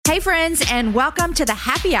Hey friends, and welcome to the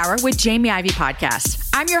Happy Hour with Jamie Ivey podcast.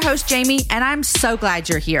 I'm your host, Jamie, and I'm so glad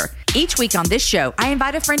you're here. Each week on this show, I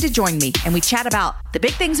invite a friend to join me, and we chat about the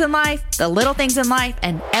big things in life, the little things in life,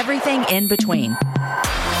 and everything in between.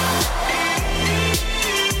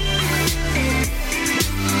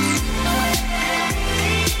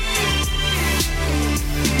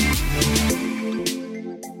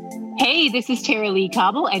 Hey, this is Tara Lee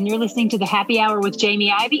Cobble, and you're listening to the Happy Hour with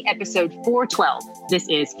Jamie Ivey, episode 412. This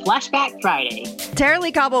is Flashback Friday. Tara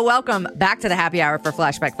Lee Cobble, welcome back to the Happy Hour for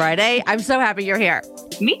Flashback Friday. I'm so happy you're here.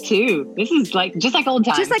 Me too. This is just like old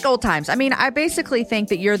times. Just like old times. I mean, I basically think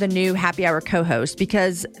that you're the new Happy Hour co-host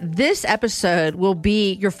because this episode will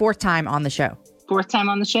be your fourth time on the show. Fourth time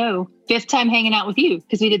on the show. Fifth time hanging out with you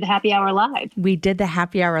because we did the Happy Hour live. We did the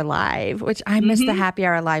Happy Hour live, which I miss the Happy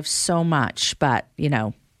Hour live so much, but you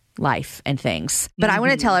know, life and things. But I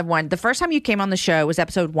want to tell everyone, the first time you came on the show was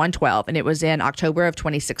episode 112, and it was in October of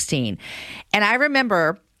 2016. And I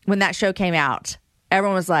remember when that show came out,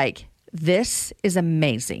 everyone was like, this is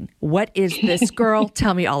amazing. What is this girl?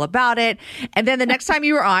 Tell me all about it. And then the next time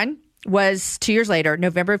you were on was 2 years later,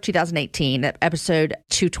 November of 2018, episode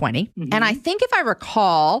 220. And I think if I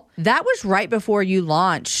recall, that was right before you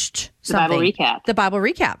launched something. The Bible Recap. The Bible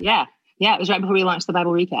Recap. Yeah. Yeah, it was right before we launched the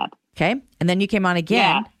Bible Recap. Okay. And then you came on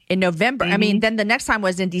again in November. I mean, then the next time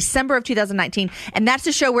was in December of 2019. And that's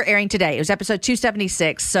the show we're airing today. It was episode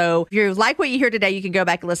 276. So if you like what you hear today, you can go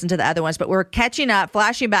back and listen to the other ones. But we're catching up,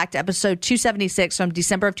 flashing back to episode 276 from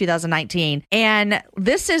December of 2019. And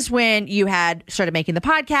this is when you had started making the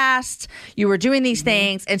podcast. You were doing these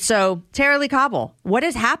things. And so, Tara Lee Cobble, what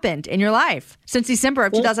has happened in your life since December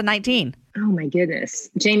of 2019? Oh, my goodness.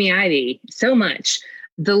 Jamie Ivey, so much.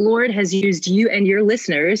 The Lord has used you and your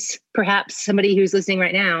listeners, perhaps somebody who's listening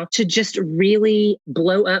right now, to just really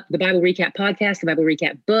blow up the Bible Recap podcast, the Bible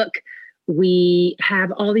Recap book. We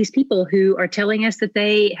have all these people who are telling us that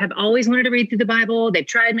they have always wanted to read through the Bible. They've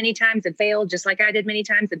tried many times and failed, just like I did many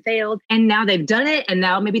times and failed. And now they've done it. And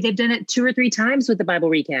now maybe they've done it 2 or 3 times with the Bible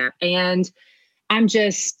Recap. And I'm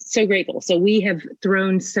just so grateful. So we have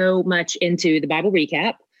thrown so much into the Bible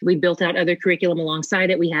Recap. We built out other curriculum alongside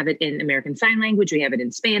it. We have it in American Sign Language. We have it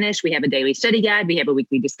in Spanish. We have a daily study guide. We have a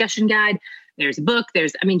weekly discussion guide. There's a book.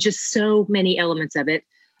 Just so many elements of it.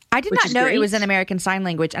 I did not know it was in American Sign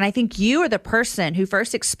Language. And I think you are the person who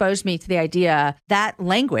first exposed me to the idea that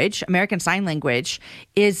language, American Sign Language,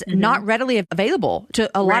 is not readily available to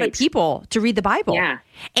a lot of people to read the Bible. Yeah.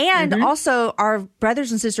 And also our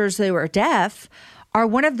brothers and sisters who are deaf are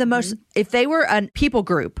one of the most, if they were a people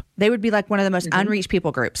group, they would be like one of the most unreached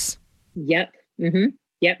people groups. Yep.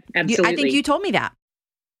 Yep. Absolutely. I think you told me that.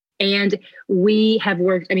 And we have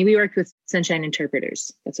worked with Sunshine Interpreters.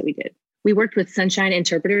 That's what we did. We worked with Sunshine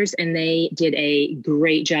Interpreters, and they did a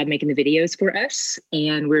great job making the videos for us.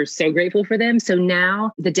 And we're so grateful for them. So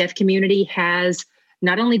now the deaf community has,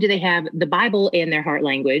 not only do they have the Bible in their heart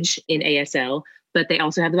language in ASL, but they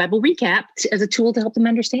also have the Bible Recap as a tool to help them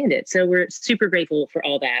understand it. So we're super grateful for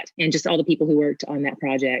all that and just all the people who worked on that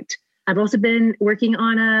project. I've also been working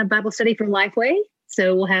on a Bible study for Lifeway.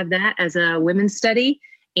 So we'll have that as a women's study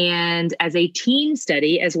and as a teen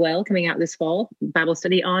study as well, coming out this fall, Bible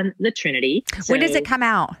study on the Trinity. So when does it come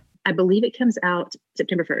out? I believe it comes out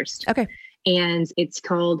September 1st. Okay. And it's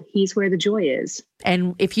called He's Where the Joy Is.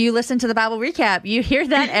 And if you listen to the Bible Recap, you hear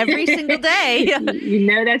that every single day. You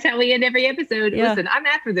know, that's how we end every episode. Yeah. Listen, I'm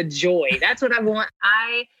after the joy. That's what I want.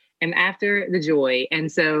 I am after the joy.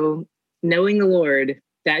 And so knowing the Lord,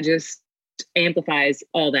 that just amplifies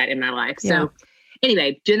all that in my life. Yeah. So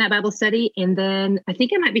anyway, doing that Bible study. And then I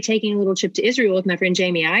think I might be taking a little trip to Israel with my friend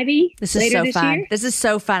Jamie Ivey. This is so fun. Year. This is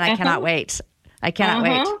so fun. I cannot wait. I cannot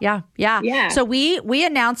wait. Yeah. So we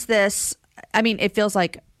announced this. I mean, it feels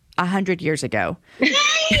like 100 years ago.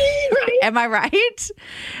 Right. Am I right?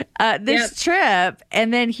 This trip.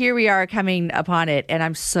 And then here we are coming upon it. And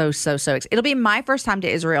I'm so excited. It'll be my first time to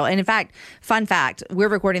Israel. And in fact, fun fact, we're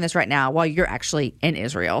recording this right now while you're actually in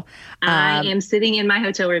Israel. I am sitting in my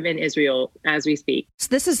hotel room in Israel as we speak.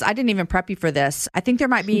 So I didn't even prep you for this. I think there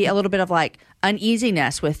might be a little bit of like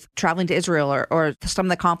uneasiness with traveling to Israel or some of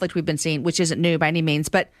the conflict we've been seeing, which isn't new by any means.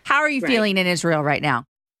 But how are you feeling in Israel right now?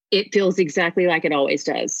 It feels exactly like it always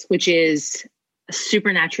does, which is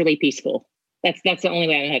supernaturally peaceful. That's the only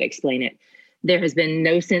way I know how to explain it. There has been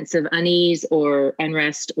no sense of unease or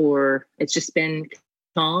unrest, or it's just been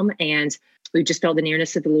calm. And we've just felt the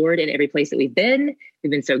nearness of the Lord in every place that we've been.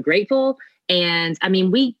 We've been so grateful. And I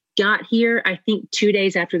mean, we got here, I think 2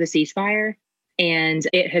 days after the ceasefire. And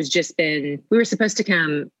it has just been, we were supposed to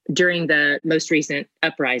come during the most recent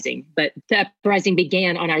uprising, but the uprising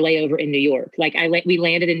began on our layover in New York. We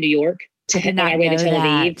landed in New York did not on our way to know Tel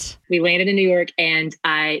that. Aviv. We landed in New York, and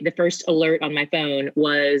the first alert on my phone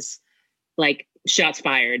was like shots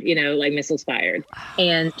fired, like missiles fired.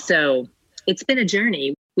 And so it's been a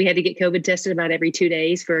journey. We had to get COVID tested about every 2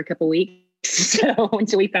 days for a couple weeks. So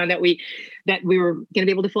until we found out that we were going to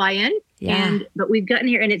be able to fly in. Yeah. But we've gotten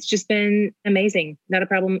here, and it's just been amazing. Not a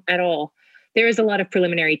problem at all. There is a lot of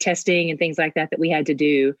preliminary testing and things like that we had to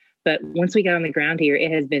do. But once we got on the ground here,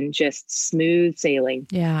 it has been just smooth sailing.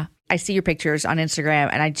 Yeah. I see your pictures on Instagram,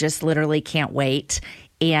 and I just literally can't wait.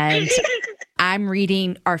 And I'm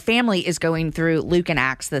reading, our family is going through Luke and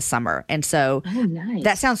Acts this summer. And so nice.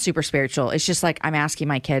 That sounds super spiritual. It's just like I'm asking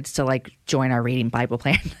my kids to like join our reading Bible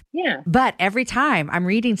plan. Yeah. But every time I'm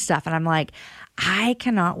reading stuff and I'm like, I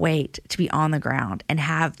cannot wait to be on the ground and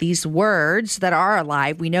have these words that are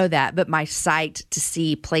alive. We know that, but my sight to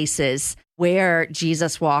see places where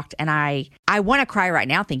Jesus walked. And I want to cry right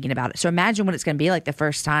now thinking about it. So imagine what it's going to be like the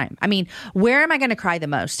first time. I mean, where am I going to cry the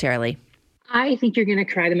most, Tara-Leigh? I think you're going to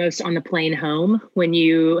cry the most on the plane home when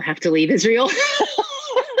you have to leave Israel.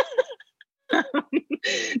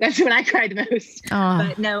 That's when I cried the most.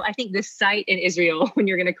 But no, I think the site in Israel, when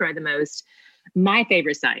you're going to cry the most, my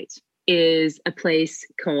favorite site is a place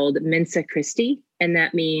called Mensa Christi, and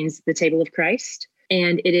that means the table of Christ.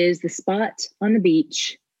 And it is the spot on the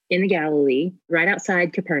beach in the Galilee, right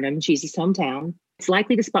outside Capernaum, Jesus' hometown. It's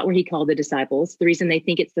likely the spot where he called the disciples. The reason they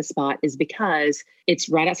think it's the spot is because it's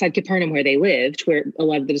right outside Capernaum where they lived, where a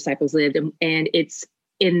lot of the disciples lived. And it's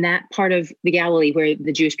in that part of the Galilee where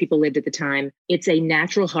the Jewish people lived at the time. It's a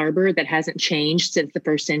natural harbor that hasn't changed since the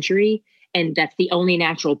first century. And that's the only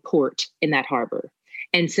natural port in that harbor.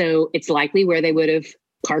 And so it's likely where they would have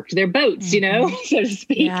parked their boats, so to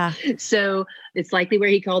speak. Yeah. So it's likely where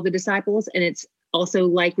he called the disciples. And it's also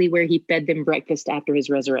likely where he fed them breakfast after his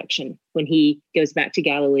resurrection, when he goes back to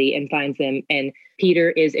Galilee and finds them. And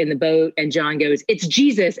Peter is in the boat and John goes, "It's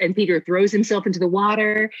Jesus." And Peter throws himself into the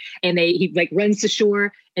water and he runs to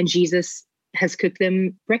shore, and Jesus has cooked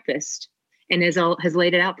them breakfast and has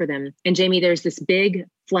laid it out for them. And Jamie, there's this big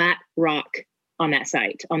flat rock on that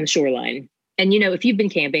site on the shoreline. And, if you've been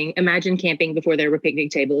camping, imagine camping before there were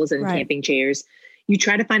picnic tables and camping chairs. You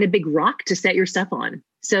try to find a big rock to set your stuff on.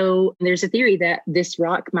 So there's a theory that this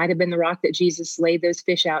rock might have been the rock that Jesus laid those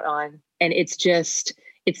fish out on. And it's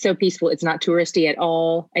so peaceful. It's not touristy at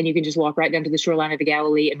all. And you can just walk right down to the shoreline of the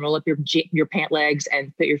Galilee and roll up your pant legs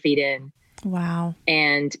and put your feet in. Wow.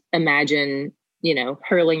 And imagine,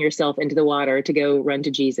 hurling yourself into the water to go run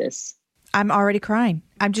to Jesus. I'm already crying.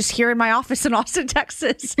 I'm just here in my office in Austin,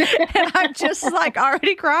 Texas, and I'm just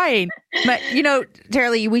already crying. But,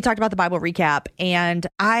 Tara-Leigh, we talked about the Bible recap, and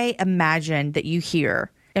I imagine that you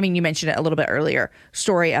mentioned it a little bit earlier,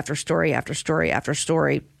 story after story after story after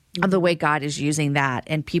story of the way God is using that.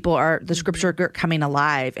 And the scripture coming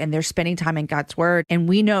alive, and they're spending time in God's word. And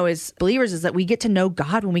we know as believers is that we get to know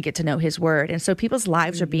God when we get to know his word. And so people's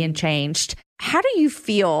lives are being changed. How do you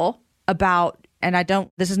feel about,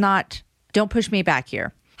 don't push me back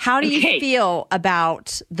here. How do you feel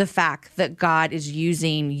about the fact that God is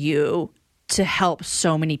using you to help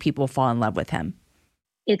so many people fall in love with him?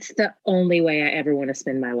 It's the only way I ever want to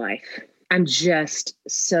spend my life. I'm just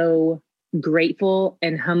so grateful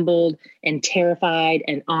and humbled and terrified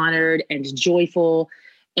and honored and joyful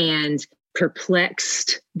and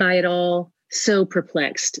perplexed by it all. So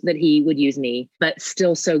perplexed that he would use me, but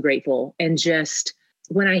still so grateful. And just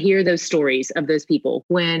when I hear those stories of those people,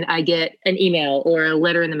 when I get an email or a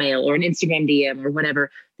letter in the mail or an Instagram DM or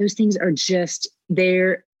whatever, those things are just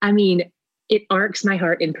there. I mean, it arcs my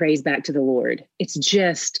heart in praise back to the Lord. It's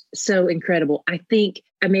just so incredible. I think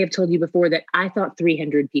I may have told you before that I thought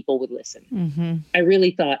 300 people would listen. Mm-hmm. I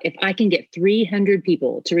really thought if I can get 300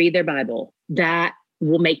 people to read their Bible, that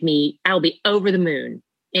will I'll be over the moon.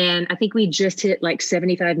 And I think we just hit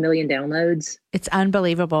 75 million downloads. It's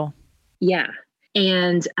unbelievable. Yeah.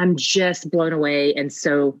 And I'm just blown away and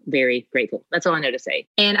so very grateful. That's all I know to say.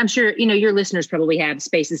 And I'm sure, your listeners probably have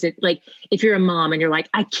spaces that, if you're a mom and you're like,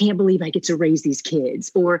 I can't believe I get to raise these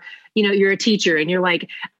kids. Or, you're a teacher and you're like,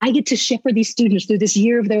 I get to shepherd these students through this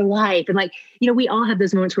year of their life. And we all have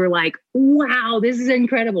those moments where we're like, wow, this is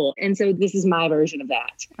incredible. And so this is my version of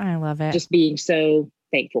that. I love it. Just being so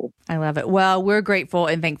thankful. I love it. Well, we're grateful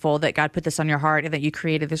and thankful that God put this on your heart and that you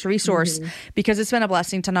created this resource because it's been a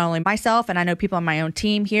blessing to not only myself, and I know people on my own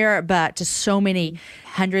team here, but to so many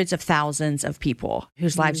hundreds of thousands of people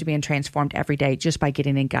whose lives are being transformed every day just by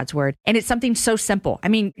getting in God's word. And it's something so simple. I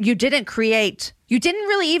mean, you didn't create You didn't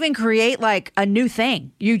really even create like a new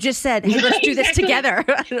thing. You just said, hey, let's do this together.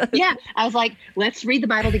 Yeah. I was like, let's read the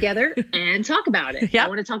Bible together and talk about it. Yep. I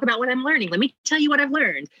want to talk about what I'm learning. Let me tell you what I've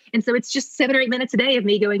learned. And so it's just 7 or 8 minutes a day of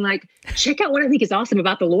me going like, check out what I think is awesome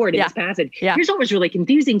about the Lord in this passage. Yeah. Here's what was really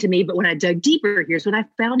confusing to me, but when I dug deeper, here's what I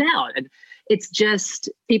found out. And it's just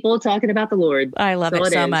people talking about the Lord. I love it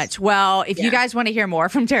so much. Well, if you guys want to hear more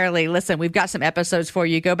from Tara-Leigh, listen, we've got some episodes for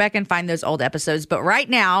you. Go back and find those old episodes. But right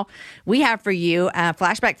now, we have for you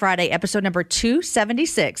Flashback Friday, episode number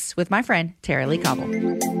 276 with my friend, Tara-Leigh Cobble.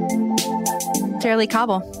 Tara-Leigh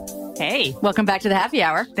Cobble. Hey. Welcome back to the Happy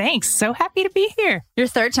Hour. Thanks. So happy to be here. Your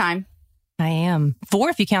third time. I am. 4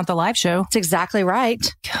 if you count the live show. That's exactly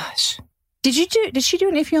right. Gosh. Did she do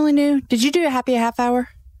an If You Only Knew? Did you do a Happy Half Hour?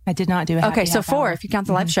 I did not do a happy Okay, so half 4 hour. if you count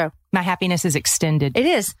the live show. My happiness is extended. It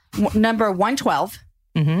is. Number 112,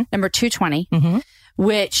 number 220,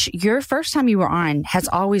 which your first time you were on has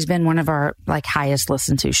always been one of our like highest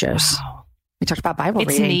listened to shows. Wow. We talked about Bible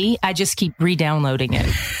reading. It's me. I just keep re-downloading it.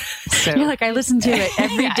 So. You're like, I listen to it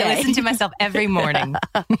every day. I listen to myself every morning.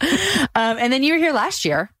 And then you were here last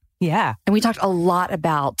year. Yeah. And we talked a lot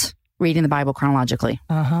about reading the Bible chronologically.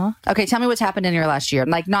 Okay, tell me what's happened in your last year.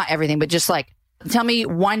 Like, not everything, but just like, tell me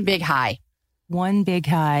one big high. One big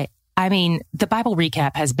high. I mean, the Bible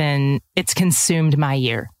recap it's consumed my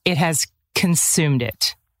year. It has consumed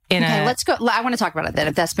it. Let's go. I want to talk about it then,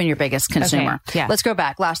 if that's been your biggest consumer. Okay, yeah. Let's go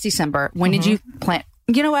back. Last December, when did you plan?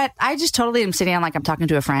 You know what? I just totally am sitting down like I'm talking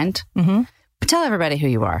to a friend. But tell everybody who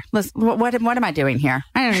you are. What am I doing here?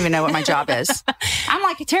 I don't even know what my job is. I'm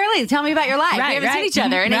like, Tara-Leigh, tell me about your life. We haven't seen each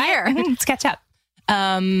other in a year. Let's catch up.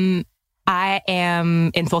 I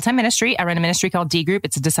am in full-time ministry. I run a ministry called D Group.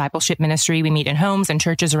 It's a discipleship ministry. We meet in homes and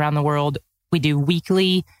churches around the world. We do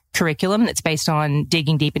weekly curriculum that's based on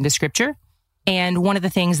digging deep into scripture. And one of the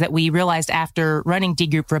things that we realized after running D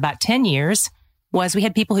Group for about 10 years was we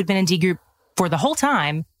had people who'd been in D Group for the whole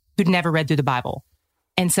time who'd never read through the Bible.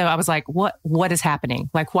 And so I was like, what is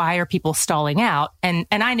happening? Like, why are people stalling out? And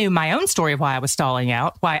I knew my own story of why I was stalling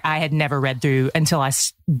out, why I had never read through until I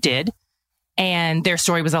did. And their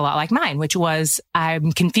story was a lot like mine, which was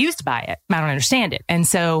I'm confused by it. I don't understand it. And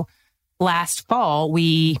so last fall,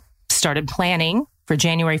 we started planning for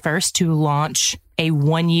January 1st to launch a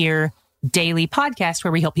 1-year daily podcast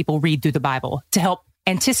where we help people read through the Bible to help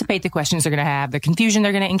anticipate the questions they're going to have, the confusion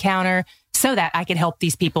they're going to encounter, so that I could help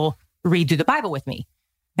these people read through the Bible with me.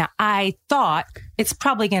 Now, I thought it's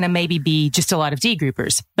probably going to maybe be just a lot of D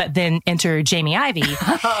groupers, but then enter Jamie Ivey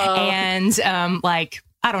and I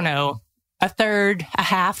don't know, a third, a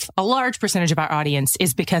half, a large percentage of our audience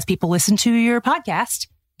is because people listen to your podcast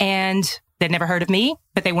and they'd never heard of me,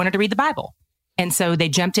 but they wanted to read the Bible. And so they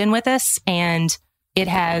jumped in with us, and it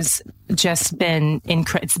has just been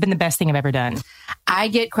it's been the best thing I've ever done. I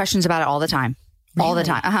get questions about it all the time. Really? All the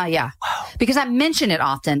time. Yeah. Wow. Because I mention it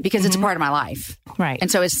often because it's a part of my life. Right. And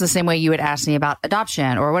so it's the same way you would ask me about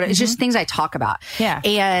adoption or what. It's just things I talk about. Yeah.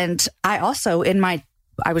 And I also,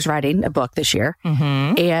 I was writing a book this year,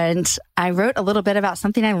 and I wrote a little bit about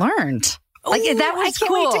something I learned. Like, that was I can't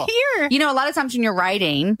cool. wait to hear. You know, a lot of times when you're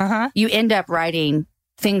writing, you end up writing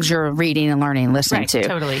things you're reading and learning and listening to.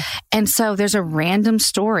 Totally. And so there's a random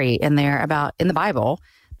story in there in the Bible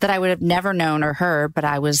that I would have never known or heard, but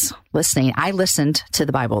I was listening. I listened to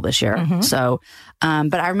the Bible this year. So,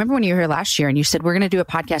 but I remember when you were here last year and you said, we're going to do a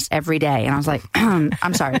podcast every day. And I was like,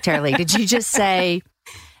 I'm sorry, Tara-Leigh, did you just say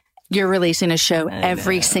you're releasing a show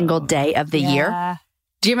every single day of the year?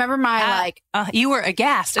 Do you remember you were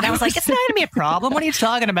aghast. And I was like, it's not going to be a problem. What are you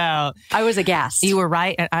talking about? I was aghast. You were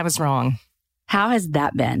right. And I was wrong. How has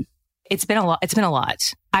that been? It's been a lot. It's been a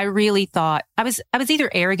lot. I really thought I was either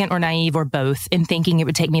arrogant or naive or both in thinking it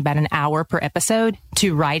would take me about an hour per episode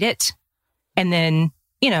to write it. And then,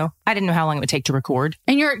 I didn't know how long it would take to record.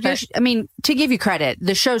 And to give you credit,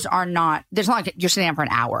 the shows are not, there's not like you're sitting down for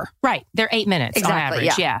an hour. Right. They're 8 minutes on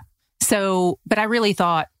average. Yeah. So, but I really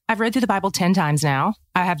thought I've read through the Bible 10 times now.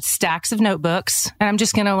 I have stacks of notebooks, and I'm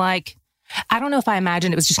just going to I don't know if I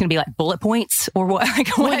imagined it was just going to be like bullet points or what, I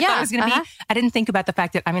thought it was going to be. I didn't think about the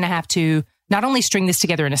fact that I'm going to have to not only string this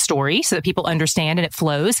together in a story so that people understand and it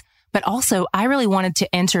flows, but also I really wanted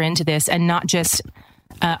to enter into this and not just,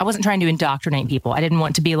 I wasn't trying to indoctrinate people. I didn't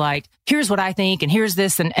want to be like, here's what I think and here's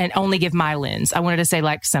this and only give my lens. I wanted to say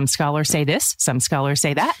like, some scholars say this, some scholars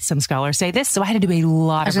say that, some scholars say this. So I had to do a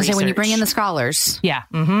lot of research. I was going to say, when you bring in the scholars, you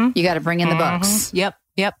got to bring in the books. Yep.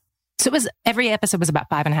 So every episode was about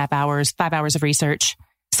 5.5 hours, 5 hours of research.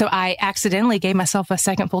 So I accidentally gave myself a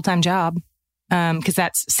second full-time job because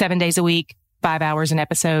that's 7 days a week, 5 hours an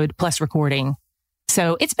episode plus recording.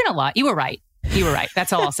 So it's been a lot. You were right.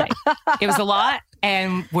 That's all I'll say. It was a lot.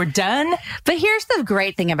 and we're done. But here's the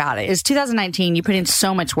great thing about it is 2019, you put in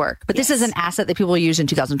so much work, but this is an asset that people will use in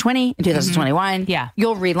 2020, in 2021. Yeah.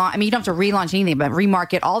 You'll relaunch. I mean, you don't have to relaunch anything, but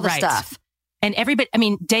remarket all the stuff. And every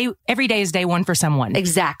day is day one for someone.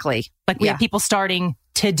 Exactly. Like we have people starting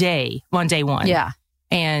today on day one. Yeah.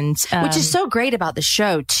 And which is so great about the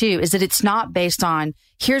show too, is that it's not based on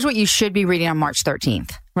here's what you should be reading on March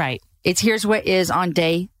 13th. Right. It's here's what is on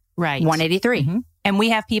day 183. Mm-hmm. And we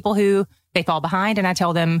have people who they fall behind, and I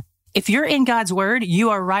tell them, if you're in God's word,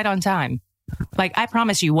 you are right on time. Like I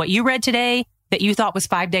promise you, what you read today that you thought was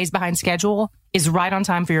 5 days behind schedule is right on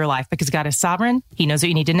time for your life because God is sovereign. He knows what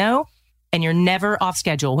you need to know. And you're never off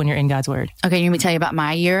schedule when you're in God's word. Okay, you want me to tell you about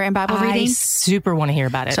my year in Bible reading? I super want to hear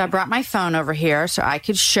about it. So I brought my phone over here so I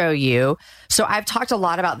could show you. So I've talked a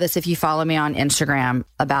lot about this if you follow me on Instagram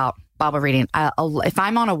about Bible reading. If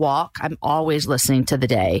I'm on a walk, I'm always listening to the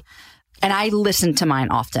day. And I listen to mine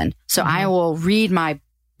often. So I will read my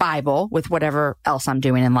Bible with whatever else I'm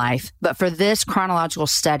doing in life. But for this chronological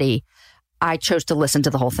study, I chose to listen to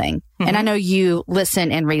the whole thing. And I know you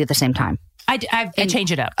listen and read at the same time. I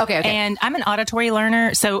change it up. Okay. And I'm an auditory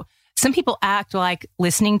learner. So some people act like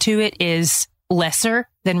listening to it is lesser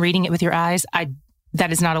than reading it with your eyes.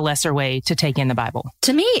 That is not a lesser way to take in the Bible.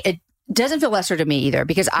 To me, it doesn't feel lesser to me either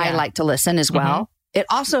because I like to listen as well. It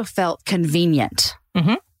also felt convenient.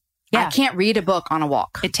 Yeah. I can't read a book on a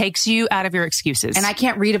walk. It takes you out of your excuses. And I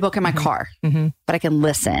can't read a book in my car, but I can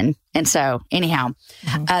listen. And so anyhow,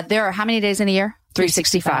 there are how many days in a year?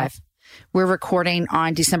 365. We're recording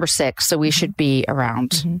on December 6th, so we should be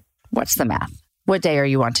around, what's the math? What day are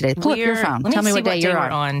you on today? Pull up your phone. Tell me what day you're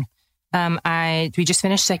on. We just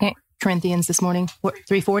finished 2 Corinthians this morning.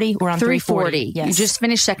 340? We're on 340. Yes. You just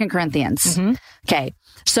finished 2 Corinthians. Okay.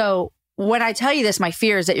 So when I tell you this, my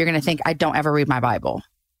fear is that you're going to think I don't ever read my Bible.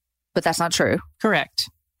 But that's not true. Correct.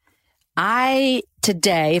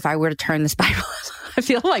 Today, if I were to turn this Bible, I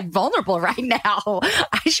feel like vulnerable right now.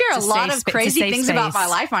 I share a lot of crazy things about my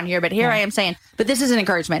life on here, but here I am saying, but this is an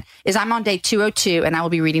encouragement, is I'm on day 202 and I will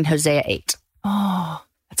be reading Hosea 8. Oh,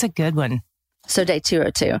 that's a good one. So day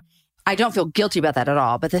 202. I don't feel guilty about that at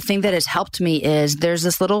all. But the thing that has helped me is there's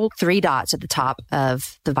this little 3 dots at the top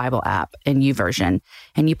of the Bible app in YouVersion,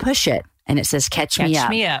 and you push it and it says, catch me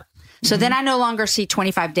up. So then I no longer see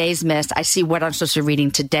 25 days missed. I see what I'm supposed to be reading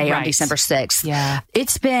today on December 6th. Yeah.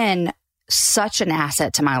 It's been such an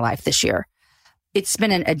asset to my life this year. It's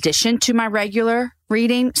been an addition to my regular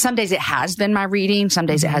reading. Some days it has been my reading. Some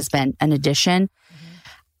days it has been an addition.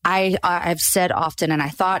 I've said often, and I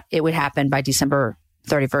thought it would happen by December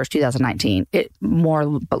 31st, 2019. It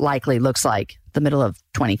more likely looks like the middle of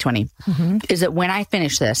 2020. Is that when I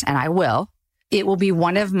finish this, and I will, it will be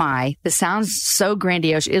one of this sounds so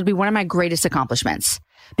grandiose. It'll be one of my greatest accomplishments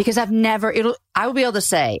because I will be able to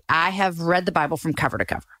say, I have read the Bible from cover to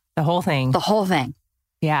cover. The whole thing. The whole thing.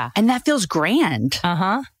 Yeah. And that feels grand.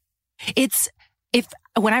 When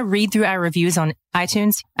I read through our reviews on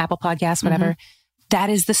iTunes, Apple Podcasts, whatever, that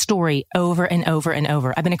is the story over and over and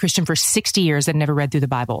over. I've been a Christian for 60 years and never read through the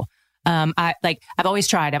Bible. I've always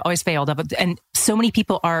tried. I've always failed. And so many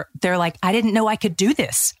people they're like, I didn't know I could do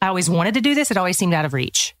this. I always wanted to do this. It always seemed out of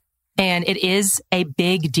reach. And it is a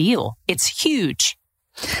big deal. It's huge.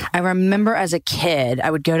 I remember as a kid,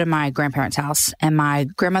 I would go to my grandparents' house, and my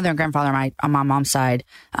grandmother and grandfather on my mom's side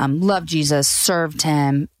loved Jesus, served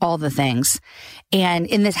him, all the things. And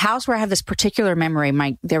in this house where I have this particular memory,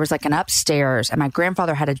 there was like an upstairs, and my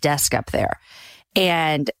grandfather had a desk up there.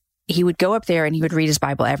 And he would go up there and he would read his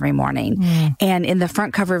Bible every morning. And in the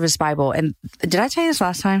front cover of his Bible, and did I tell you this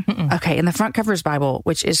last time? Okay. In the front cover of his Bible,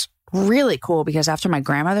 which is really cool because after my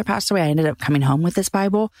grandmother passed away, I ended up coming home with this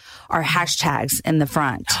Bible, are hashtags in the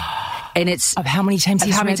front. And it's of how many times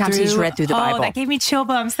he's read through the Bible. Oh, that gave me chill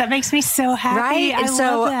bumps. That makes me so happy. Right? And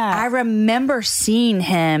so I remember seeing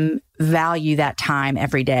him value that time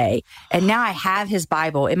every day. And now I have his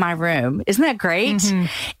Bible in my room. Isn't that great?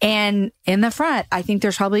 And in the front, I think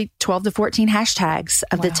there's probably 12 to 14 hashtags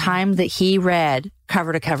of the time that he read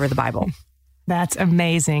cover to cover the Bible. That's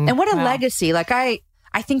amazing. And what a legacy. Like I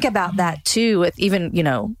think about that too, with even,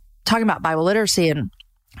 talking about Bible literacy and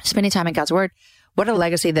spending time in God's word. What a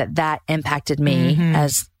legacy that impacted me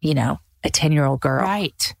as, a 10-year-old girl.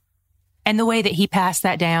 Right. And the way that he passed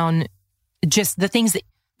that down, just the things that,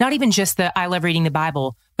 not even just the I love reading the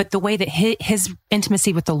Bible, but the way that his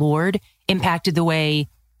intimacy with the Lord impacted the way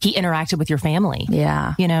he interacted with your family.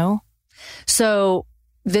 Yeah. So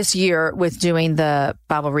this year with doing the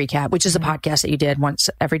Bible recap, which is a podcast that you did once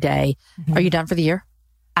every day, are you done for the year?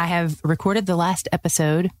 I have recorded the last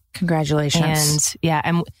episode. Congratulations.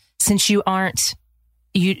 And since you aren't,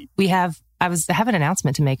 we have I have an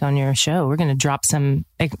announcement to make on your show. We're going to drop some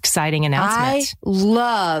exciting announcements. I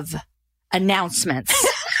love announcements.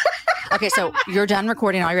 Okay, so you're done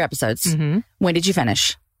recording all your episodes. Mm-hmm. When did you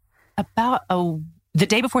finish? About the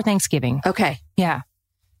day before Thanksgiving. Okay. Yeah.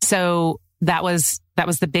 So that was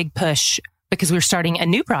the big push because we're starting a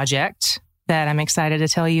new project that I'm excited to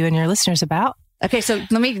tell you and your listeners about. Okay, so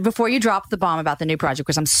before you drop the bomb about the new project,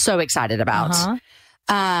 because I'm so excited about,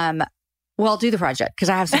 well, do the project because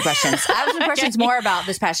I have some questions. I have some questions more about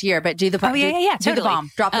this past year, but do the totally. Do the bomb,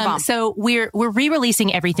 drop the bomb. So we're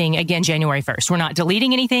re-releasing everything again January 1st. We're not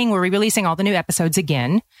deleting anything. We're re-releasing all the new episodes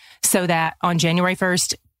again, so that on January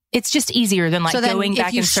 1st, it's just easier than going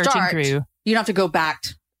back and searching through. You don't have to go back.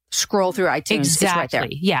 Scroll through iTunes. Exactly. It's right there.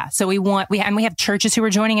 Yeah. So we have churches who are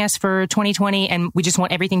joining us for 2020, and we just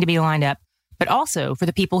want everything to be lined up. But also for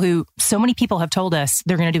the people so many people have told us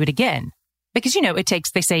they're going to do it again. Because,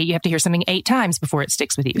 they say you have to hear something 8 times before it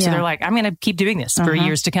sticks with you. So they're like, I'm going to keep doing this for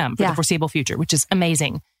years to come, for the foreseeable future, which is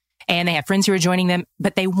amazing. And they have friends who are joining them,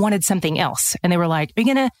 but they wanted something else. And they were like, are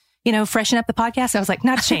you going to, freshen up the podcast? I was like,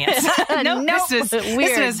 not a chance. Nope. This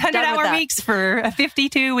was 100-hour weeks for a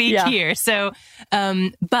 52-week year. So,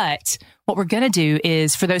 but what we're going to do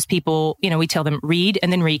is for those people, we tell them read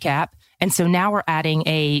and then recap. And so now we're adding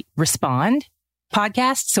a respond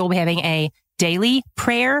podcast. So we'll be having a daily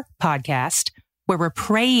prayer podcast where we're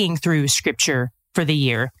praying through scripture for the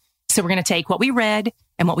year. So we're going to take what we read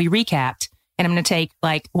and what we recapped, and I'm going to take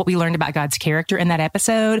what we learned about God's character in that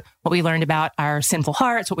episode, what we learned about our sinful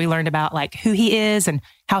hearts, what we learned about who he is and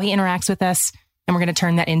how he interacts with us. And we're going to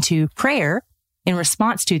turn that into prayer in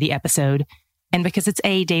response to the episode. And because it's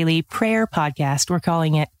a daily prayer podcast, we're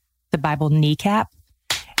calling it the Bible Kneecap.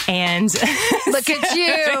 And look at you.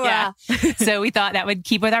 Yeah. So we thought that would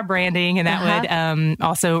keep with our branding, and that would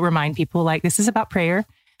also remind people this is about prayer.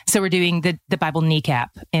 So we're doing the Bible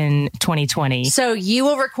Kneecap in 2020. So you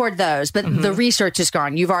will record those, but the research is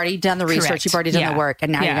gone. You've already done the research. Correct. You've already done the work,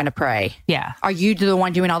 and now you're going to pray. Yeah. Are you the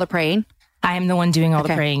one doing all the praying? I am the one doing all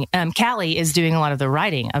the praying. Callie is doing a lot of the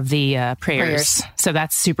writing of the prayers. So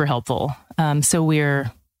that's super helpful. So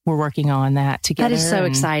we're working on that together. That is so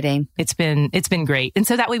exciting. It's been great. And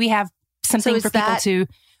so that way we have something for people to,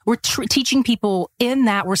 we're teaching people in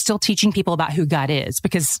that. We're still teaching people about who God is,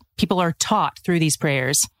 because people are taught through these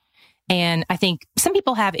prayers. And I think some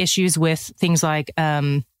people have issues with things like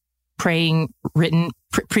praying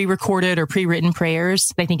pre-recorded or pre-written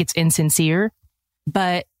prayers. They think it's insincere,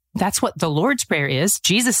 but that's what the Lord's Prayer is.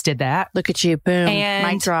 Jesus did that. Look at you. Boom. And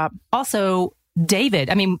mic drop. Also, David,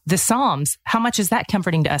 the Psalms, how much is that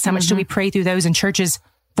comforting to us? How much do we pray through those in churches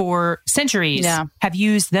for centuries? Have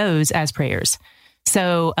used those as prayers.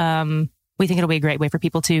 So we think it'll be a great way for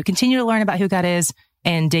people to continue to learn about who God is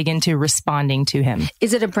and dig into responding to him.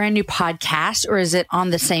 Is it a brand new podcast, or is it on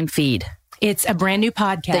the same feed? It's a brand new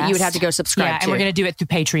podcast that you would have to go subscribe to. And we're going to do it through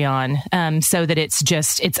Patreon, so that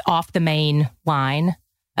it's off the main line.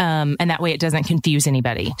 And that way it doesn't confuse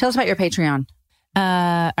anybody. Tell us about your Patreon.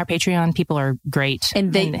 Our Patreon people are great.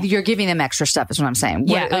 And you're giving them extra stuff is what I'm saying.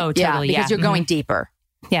 Totally. Because you're going deeper.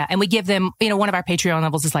 Yeah. And we give them, one of our Patreon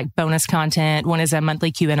levels is bonus content. One is a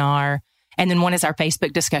monthly Q&R. And then one is our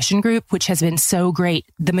Facebook discussion group, which has been so great.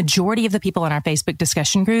 The majority of the people in our Facebook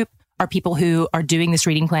discussion group are people who are doing this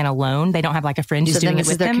reading plan alone. They don't have a friend who's doing it with them. So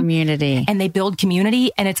this is their community. And they build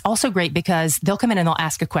community. And it's also great because they'll come in and they'll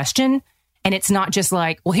ask a question. And it's not just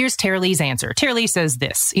well, here's Tara Lee's answer. Tara Lee says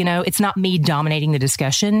this, it's not me dominating the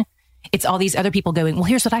discussion. It's all these other people going, well,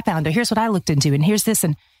 here's what I found, or here's what I looked into, and here's this.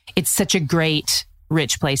 And it's such a great,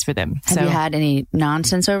 rich place for them. Have you had any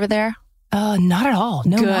nonsense over there? Not at all.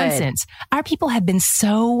 No nonsense. Our people have been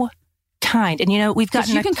so kind. And, we've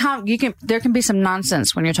gotten... there can be some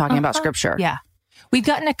nonsense when you're talking about scripture. Yeah. We've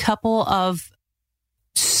gotten a couple of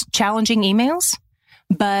challenging emails,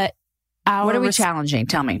 but what are we challenging?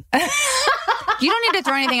 Tell me. You don't need to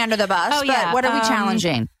throw anything under the bus, but what are we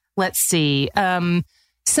challenging? Let's see. They're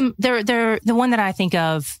the one that I think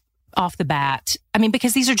of off the bat.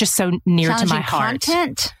 Because these are just so near to my heart.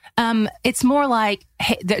 Content? It's more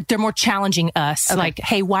hey, they're more challenging us. Okay.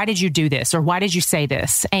 Hey, why did you do this? Or why did you say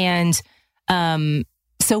this? And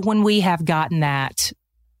so when we have gotten that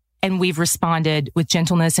and we've responded with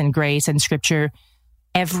gentleness and grace and scripture,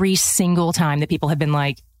 every single time that people have been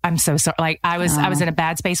I'm so sorry. I was in a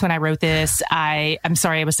bad space when I wrote this. I'm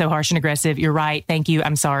sorry I was so harsh and aggressive. You're right. Thank you.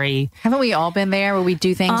 I'm sorry. Haven't we all been there where we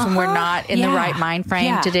do things when we're not in the right mind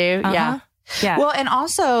frame to do? Yeah. Well, and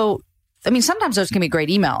also, sometimes those can be great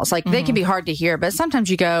emails. They can be hard to hear, but sometimes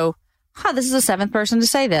you go, this is the seventh person to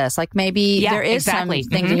say this. Like maybe there is something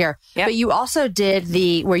to hear. Yep. But you also did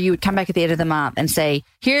where you would come back at the end of the month and say,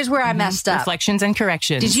 here's where I messed up. Reflections and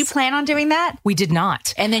corrections. Did you plan on doing that? We did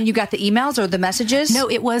not. And then you got the emails or the messages? No,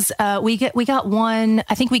 it was, we got one,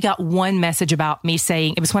 I think we got one message about me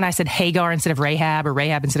saying, it was when I said Hagar instead of Rahab or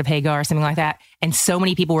Rahab instead of Hagar or something like that. And so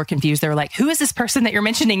many people were confused. They were like, who is this person that you're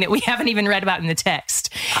mentioning that we haven't even read about in the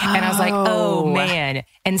text? And I was like, oh man.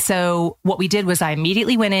 And so what we did was I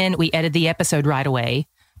immediately went in, we edited the episode right away.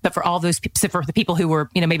 But for all those, for the people who were,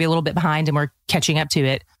 maybe a little bit behind and were catching up to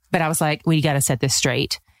it, but I was like, we got to set this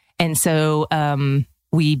straight. And so,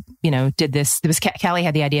 we, did this. Callie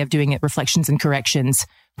had the idea of doing it reflections and corrections,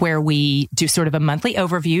 where we do sort of a monthly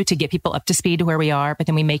overview to get people up to speed to where we are, but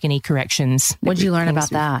then we make any corrections. What did you learn about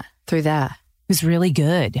that through that? It was really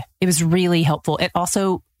good. It was really helpful. It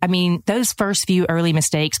also, those first few early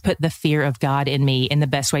mistakes put the fear of God in me in the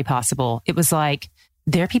best way possible. It was like,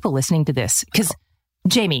 there are people listening to this. Because,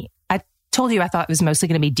 Jamie, I told you I thought it was mostly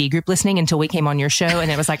going to be D group listening until we came on your show, and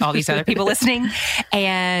it was like all these other people listening.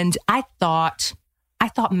 And I thought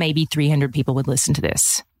maybe 300 people would listen to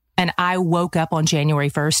this. And I woke up on January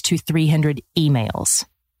 1st to 300 emails.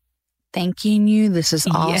 Thanking you. This is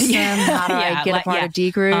awesome. How do I get a part of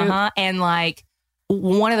D group? And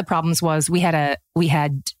one of the problems was we had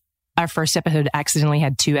our first episode accidentally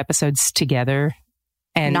had 2 episodes together.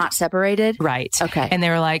 And not separated? Right. Okay. And they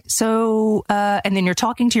were like, so, and then you're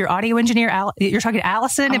talking to your audio engineer, you're talking to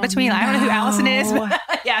Allison in between. No. I don't know who Allison is. But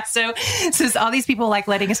yeah. So it's all these people like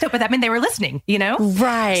letting us know, but that meant they were listening,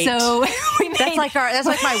 Right. So that's like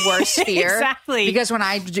my worst fear. Exactly. Because when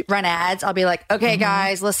I run ads, I'll be like, okay,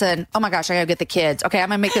 guys, listen, oh my gosh, I gotta get the kids. Okay, I'm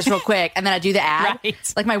gonna make this real quick. And then I do the ad.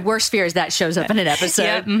 Right. Like my worst fear is that shows up in an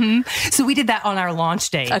episode. Yeah. So we did that on our launch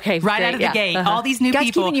day. Okay. Right out of the gate. All these new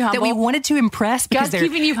people that we wanted to impress because they're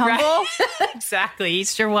keeping you humble. Right? Exactly. He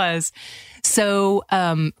sure was. So,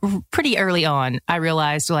 pretty early on, I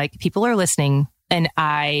realized people are listening and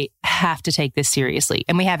I have to take this seriously.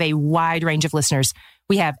 And we have a wide range of listeners.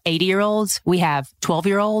 We have 80-year-olds. We have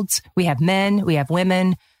 12-year-olds. We have men. We have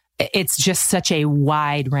women. It's just such a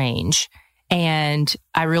wide range. And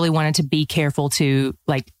I really wanted to be careful to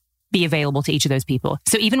be available to each of those people.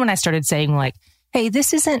 So even when I started saying hey,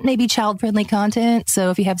 this isn't maybe child-friendly content. So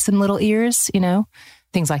if you have some little ears,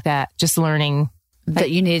 things like that, just learning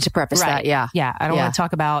that you needed to preface that. Yeah. Yeah. I don't want to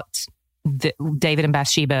talk about David and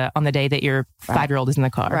Bathsheba on the day that your 5-year-old is in the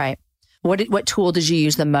car. Right. What tool did you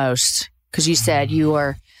use the most? Because you said you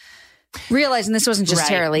were realizing this wasn't just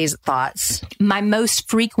Tara Lee's thoughts. My most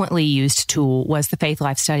frequently used tool was the Faith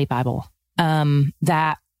Life Study Bible.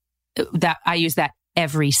 That I use that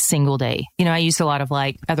every single day. I used a lot of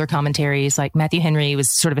other commentaries, like Matthew Henry was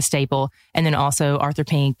sort of a staple. And then also Arthur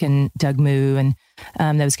Pink and Doug Moo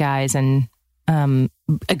and those guys, and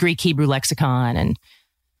a Greek Hebrew lexicon, and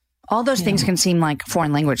all those things can seem like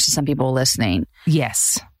foreign language to some people listening.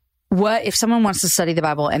 Yes. What if someone wants to study the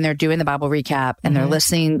Bible and they're doing the Bible recap and they're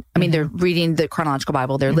listening? They're reading the chronological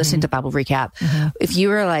Bible. They're listening to Bible recap. If you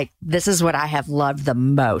were like, this is what I have loved the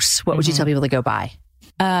most, what would you tell people to go buy?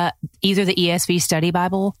 Either the ESV Study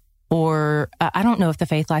Bible or I don't know if the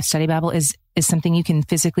Faith Life Study Bible is something you can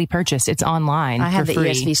physically purchase. It's online. I have for the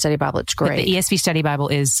free. ESV Study Bible. It's great. But the ESV Study Bible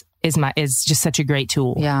is just such a great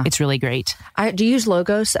tool. Yeah, it's really great. Do you use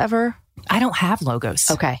Logos ever? I don't have Logos.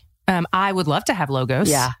 Okay. I would love to have Logos.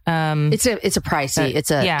 Yeah. It's a pricey.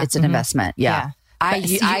 It's an investment. Yeah.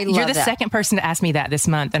 You're the second person to ask me that this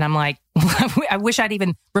month, and I'm like, I wish I'd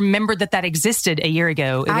even remembered that existed a year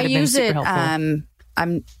ago. It would have been super helpful.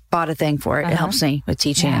 I bought a thing for it. It helps me with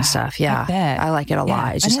teaching and stuff. Yeah. I like it a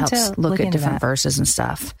lot. It just helps look at different verses and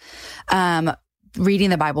stuff. Reading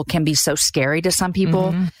the Bible can be so scary to some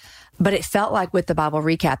people, but it felt like with the Bible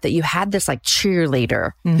recap that you had this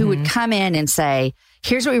cheerleader who would come in and say,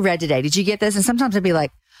 here's what we read today. Did you get this? And sometimes I'd be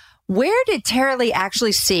like, where did Tara Lee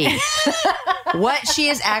actually see what she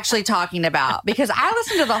is actually talking about? Because I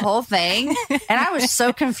listened to the whole thing and I was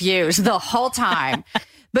so confused the whole time.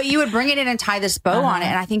 But you would bring it in and tie this bow on it.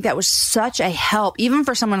 And I think that was such a help, even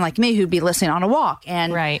for someone like me who'd be listening on a walk.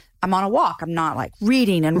 And I'm on a walk. I'm not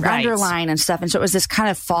reading and underlining and stuff. And so it was this kind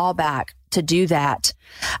of fallback to do that.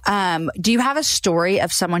 Do you have a story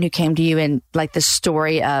of someone who came to you and the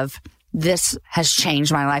story of this has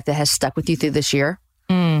changed my life that has stuck with you through this year?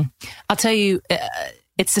 I'll tell you,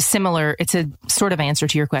 it's a sort of answer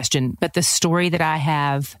to your question. But the story that I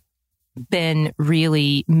have been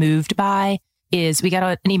really moved by is we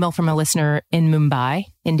got an email from a listener in Mumbai,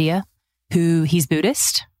 India, he's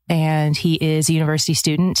Buddhist and he is a university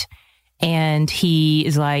student. And he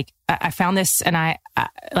is like, I found this and are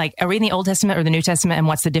we in the Old Testament or the New Testament and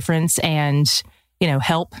what's the difference and,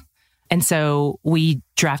 help. And so we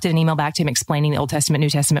drafted an email back to him explaining the Old Testament, New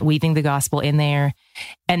Testament, weaving the gospel in there.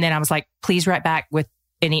 And then I was like, please write back with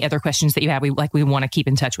any other questions that you have. We want to keep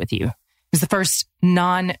in touch with you. It was the first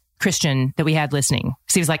non-Christian that we had listening.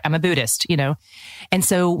 Because he was like, I'm a Buddhist, And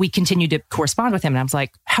so we continued to correspond with him. And I was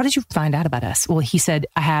like, how did you find out about us? Well, he said,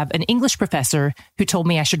 I have an English professor who told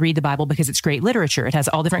me I should read the Bible because it's great literature. It has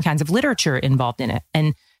all different kinds of literature involved in it.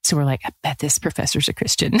 And so we're like, I bet this professor's a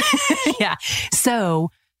Christian. Yeah.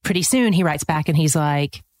 So pretty soon he writes back and he's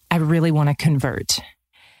like, I really want to convert.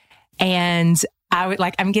 And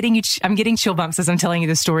I'm getting chill bumps as I'm telling you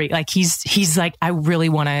the story. Like he's like, I really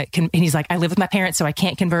want to, and he's like, I live with my parents, so I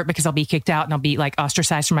can't convert because I'll be kicked out and I'll be like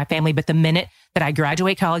ostracized from my family. But the minute that I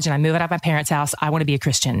graduate college and I move out of my parents' house, I want to be a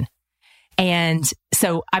Christian. And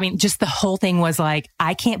so, just the whole thing was like,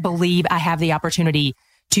 I can't believe I have the opportunity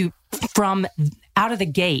to, from out of the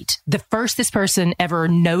gate, the first this person ever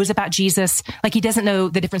knows about Jesus, like he doesn't know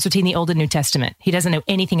the difference between the Old and New Testament. He doesn't know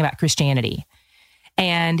anything about Christianity.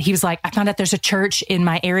 And he was like, I found out there's a church in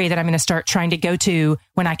my area that I'm going to start trying to go to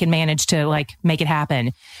when I can manage to like make it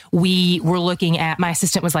happen. We were my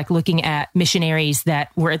assistant was like looking at missionaries that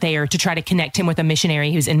were there to try to connect him with a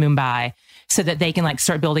missionary who's in Mumbai so that they can like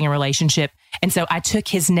start building a relationship. And so I took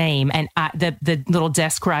his name and the little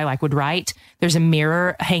desk where I like would write, there's a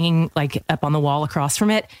mirror hanging like up on the wall across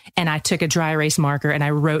from it. And I took a dry erase marker and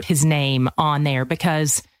I wrote his name on there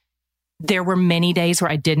because there were many days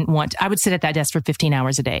where I would sit at that desk for 15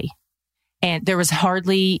 hours a day. And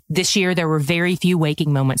this year, there were very few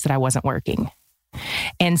waking moments that I wasn't working.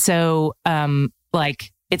 And so,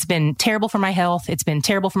 it's been terrible for my health. It's been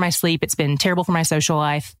terrible for my sleep. It's been terrible for my social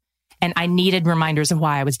life. And I needed reminders of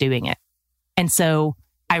why I was doing it. And so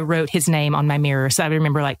I wrote his name on my mirror. So I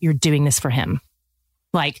remember like, you're doing this for him.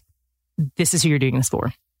 Like, this is who you're doing this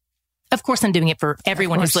for. Of course, I'm doing it for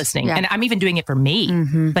everyone who's listening. Yeah. And I'm even doing it for me.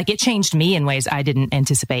 Mm-hmm. Like it changed me in ways I didn't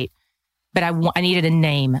anticipate. But I needed a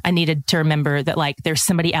name. I needed to remember that like there's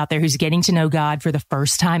somebody out there who's getting to know God for the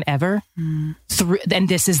first time ever. And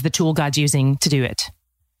this is the tool God's using to do it.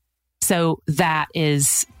 So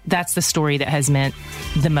that's the story that has meant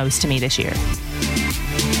the most to me this year.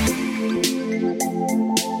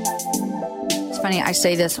 It's funny. I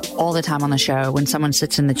say this all the time on the show when someone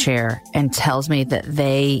sits in the chair and tells me that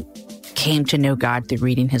they came to know God through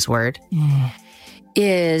reading his word,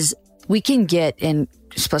 is we can get in,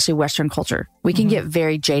 especially Western culture, we can get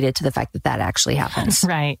very jaded to the fact that actually happens.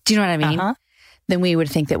 Right. Do you know what I mean? Uh-huh. Then we would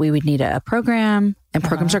think that we would need a program, and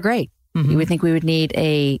programs are great. Mm-hmm. We would think we would need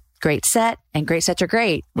a great set, and great sets are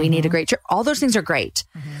great. We need a great church. All those things are great.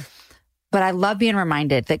 But I love being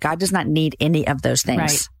reminded that God does not need any of those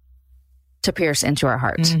things to pierce into our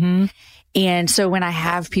heart. And so when I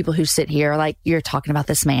have people who sit here, like you're talking about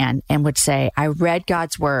this man, and would say, I read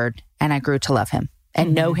God's word and I grew to love him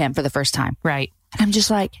and know him for the first time. Right. And I'm just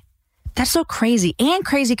like, that's so crazy. And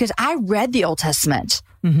crazy because I read the Old Testament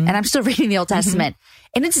and I'm still reading the Old Testament.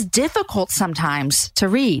 And it's difficult sometimes to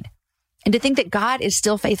read and to think that God is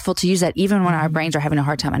still faithful to use that even when our brains are having a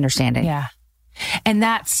hard time understanding. Yeah. And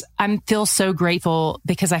I feel so grateful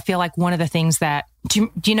because I feel like one of the things that, do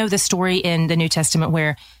you know the story in the New Testament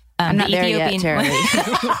where I'm not there yet, Terry.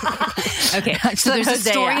 Okay. So there's a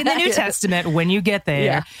story in the New Testament when you get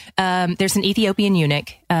there. Yeah. There's an Ethiopian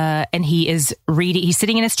eunuch, and he's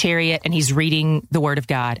sitting in his chariot and he's reading the word of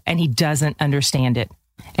God and he doesn't understand it.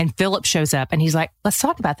 And Philip shows up and he's like, let's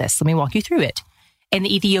talk about this. Let me walk you through it. And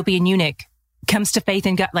the Ethiopian eunuch comes to faith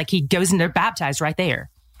in God. Like he goes and they're baptized right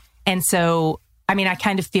there. And so, I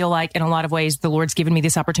kind of feel like in a lot of ways, the Lord's given me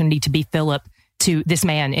this opportunity to be Philip to this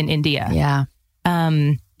man in India. Yeah.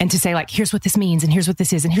 And to say like, here's what this means, and here's what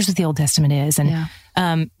this is, and here's what the Old Testament is. And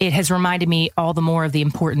it has reminded me all the more of the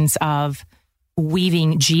importance of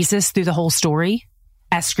weaving Jesus through the whole story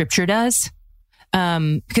as scripture does.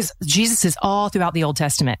 Because Jesus is all throughout the Old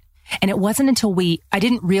Testament. And it wasn't until I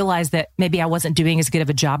didn't realize that maybe I wasn't doing as good of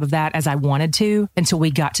a job of that as I wanted to until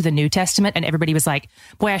we got to the New Testament and everybody was like,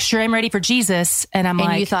 boy, I sure am ready for Jesus. And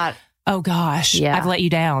you thought, oh gosh, I've let you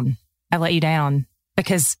down.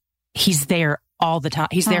 Because he's there all the time.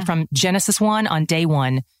 He's there from Genesis 1 on day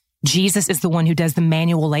 1. Jesus is the one who does the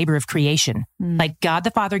manual labor of creation. Like God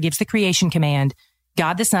the Father gives the creation command.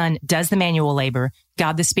 God the Son does the manual labor.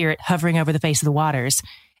 God the Spirit hovering over the face of the waters.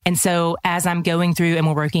 And so as I'm going through and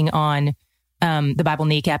we're working on the Bible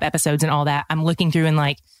kneecap episodes and all that, I'm looking through and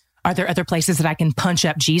like, are there other places that I can punch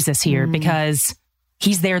up Jesus here? Because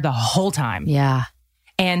he's there the whole time. Yeah.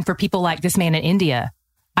 And for people like this man in India,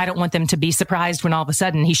 I don't want them to be surprised when all of a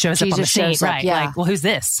sudden he shows up on the scene. Right. Yeah. Like, well, who's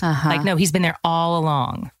this? Like, no, he's been there all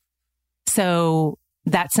along. So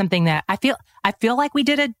that's something that I feel like we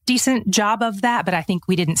did a decent job of that, but I think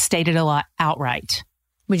we didn't state it a lot outright.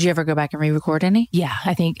 Would you ever go back and re-record any? Yeah,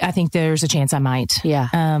 I think there's a chance I might.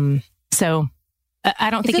 Yeah. So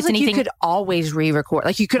I don't think it's like anything. You could always re-record.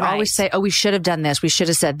 Like you could always say, "Oh, we should have done this. We should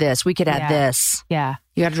have said this. We could add this." Yeah.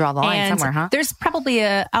 You got to draw the line and somewhere, huh? There's probably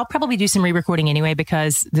I'll probably do some re-recording anyway,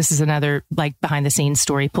 because this is another like behind the scenes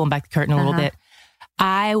story, pulling back the curtain a little bit.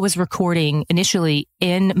 I was recording initially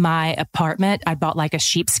in my apartment. I bought like a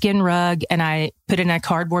sheepskin rug and I put it in a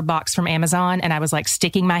cardboard box from Amazon, and I was like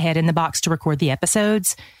sticking my head in the box to record the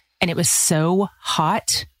episodes. And it was so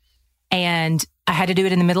hot, and I had to do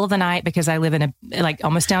it in the middle of the night because I live in like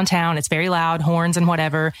almost downtown. It's very loud, horns and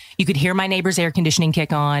whatever. You could hear my neighbor's air conditioning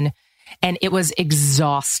kick on, and it was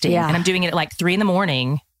exhausting. Yeah. And I'm doing it at like 3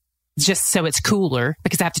 a.m. just so it's cooler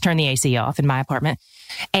because I have to turn the AC off in my apartment.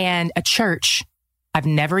 And a church I've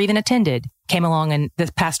never even attended came along, and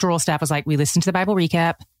the pastoral staff was like, "We listened to the Bible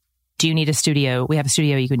recap. Do you need a studio? We have a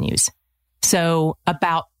studio you can use." So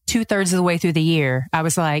about 2/3 of the way through the year, I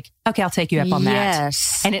was like, "Okay, I'll take you up on that."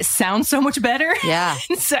 Yes. And it sounds so much better. Yeah.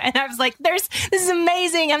 And I was like, this is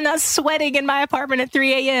amazing. I'm not sweating in my apartment at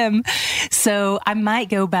 3 a.m. So I might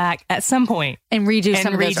go back at some point and redo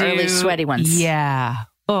some of those early sweaty ones. Yeah.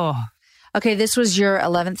 Oh. Okay, this was your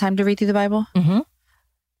 11th time to read through the Bible? Mm-hmm.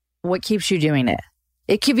 What keeps you doing it?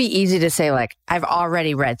 It could be easy to say, like, I've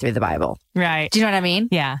already read through the Bible. Right. Do you know what I mean?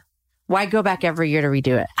 Yeah. Why go back every year to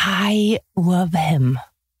redo it? I love him.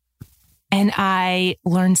 And I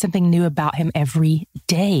learn something new about him every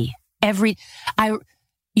day.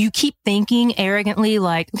 You keep thinking arrogantly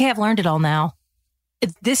like, okay, I've learned it all now.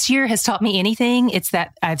 If this year has taught me anything, it's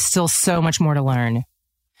that I've still so much more to learn.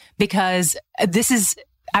 Because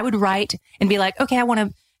I would write and be like, okay, I want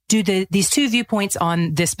to do these two viewpoints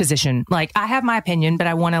on this position. Like, I have my opinion, but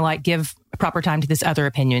I want to like give proper time to this other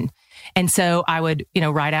opinion. And so I would,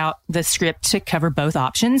 write out the script to cover both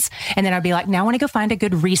options. And then I'd be like, now I want to go find a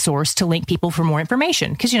good resource to link people for more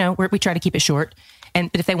information. Cause we try to keep it short. But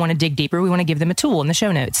if they want to dig deeper, we want to give them a tool in the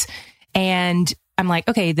show notes. And I'm like,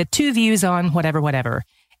 okay, the 2 views on whatever.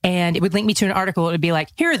 And it would link me to an article. It would be like,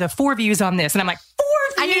 here are the 4 views on this. And I'm like,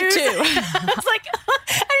 4 views? I need 2. I was like,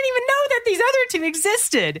 I didn't even know that these other 2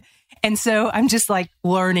 existed. And so I'm just like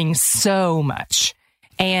learning so much.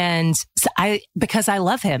 And so because I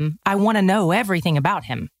love him, I want to know everything about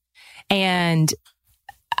him. And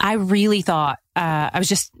I really thought, I was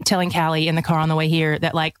just telling Callie in the car on the way here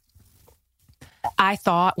that like, I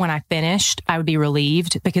thought when I finished, I would be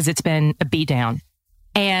relieved because it's been a beatdown.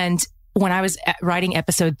 And when I was writing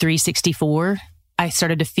episode 364, I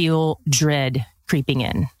started to feel dread creeping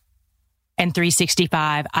in. And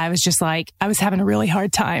 365, I was just like, I was having a really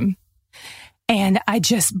hard time. And I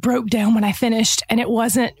just broke down when I finished, and it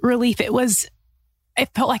wasn't relief. It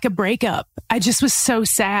felt like a breakup. I just was so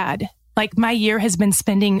sad. Like my year has been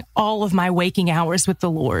spending all of my waking hours with the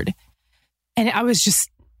Lord. And I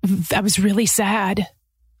was really sad.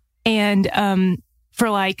 And, for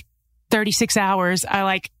like 36 hours, I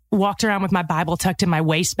like walked around with my Bible tucked in my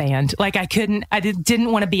waistband. Like I didn't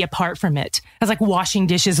want to be apart from it. I was like washing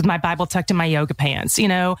dishes with my Bible tucked in my yoga pants,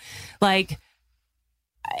 like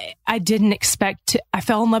I didn't expect I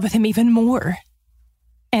fell in love with him even more.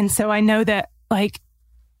 And so I know that like,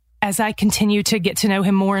 as I continue to get to know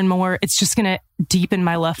him more and more, it's just going to deepen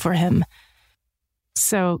my love for him.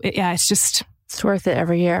 So it's worth it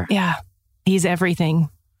every year. Yeah. He's everything.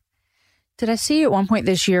 Did I see you at one point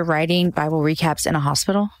this year writing Bible recaps in a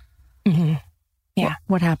hospital? Mm-hmm. Yeah.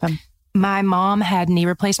 What happened? My mom had knee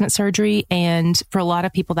replacement surgery, and for a lot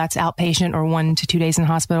of people that's outpatient or 1 to 2 days in the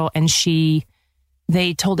hospital. And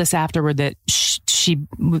they told us afterward that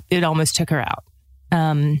it almost took her out.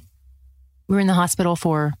 We were in the hospital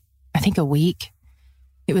for, I think, a week.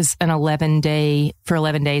 It was an 11 days.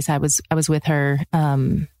 I was with her,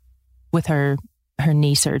 with her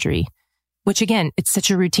knee surgery, which again, it's such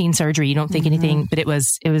a routine surgery. You don't think anything, but it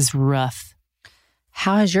was rough.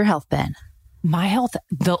 How has your health been? My health,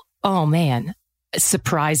 oh man,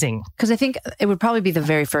 surprising. Because I think it would probably be the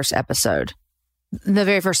very first episode, the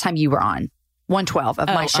very first time you were on 112 of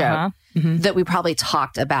my show that we probably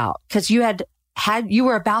talked about. Because you you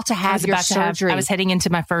were about to have your surgery. I was heading into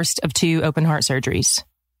my first of 2 open heart surgeries.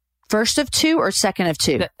 First of 2 or second of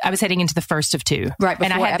 2? I was heading into the first of 2. Right, before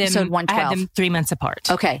and I had episode 112. I had them 3 months apart.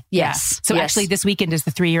 Okay, yes. Yeah. So actually this weekend is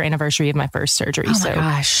the 3-year anniversary of my first surgery. Oh my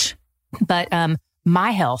gosh. But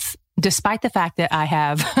my health, despite the fact that I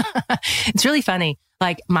have, it's really funny.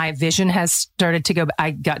 Like my vision has started to go.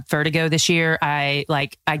 I got vertigo this year. I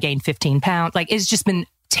gained 15 pounds. Like it's just been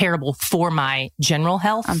terrible for my general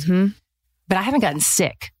health. But I haven't gotten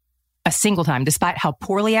sick. a single time, despite how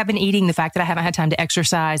poorly I've been eating, the fact that I haven't had time to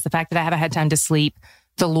exercise, the fact that I haven't had time to sleep,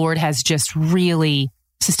 the Lord has just really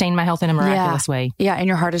sustained my health in a miraculous way. Yeah, and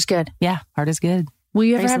your heart is good. Yeah, heart is good. Will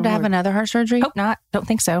you ever Praise have the to have Lord. another heart surgery? Hope not. Don't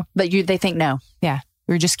think so. But they think no. Yeah,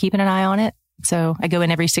 we're just keeping an eye on it. So I go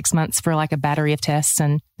in every 6 months for like a battery of tests,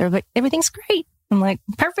 and they're like, everything's great. I'm like,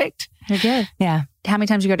 perfect. You're good. Yeah. How many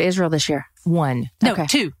times you go to Israel this year? 1. No, Okay.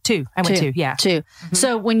 2. I went 2. Yeah. 2. Mm-hmm.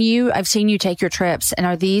 So I've seen you take your trips, and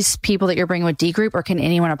are these people that you're bringing with D group, or can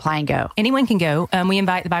anyone apply and go? Anyone can go. We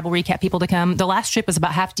invite the Bible Recap people to come. The last trip was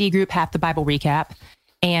about half D group, half the Bible Recap.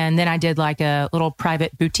 And then I did like a little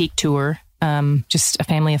private boutique tour, just a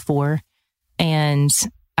family of 4. And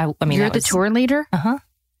I mean, you're the tour leader? Uh-huh.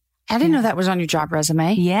 I didn't know that was on your job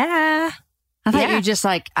resume. Yeah. I thought you just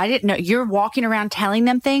I didn't know. You're walking around telling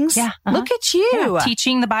them things? Yeah. Uh-huh. Look at you. Yeah,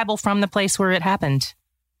 teaching the Bible from the place where it happened.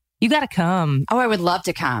 You got to come. Oh, I would love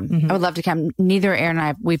to come. Mm-hmm. I would love to come. Neither Aaron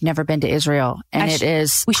and we've never been to Israel. And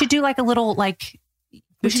we should do like a little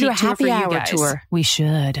we should do a happy hour tour. We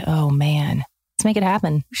should. Oh man. Let's make it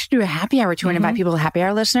happen. We should do a happy hour tour and invite people to happy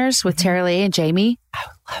hour listeners with Tara Lee and Jamie. I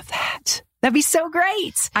would love that. That'd be so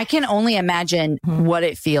great. I can only imagine what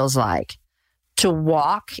it feels like to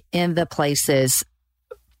walk in the places,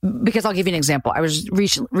 because I'll give you an example. I was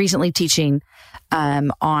recently teaching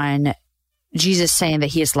on Jesus saying that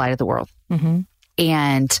he is the light of the world. Mm-hmm.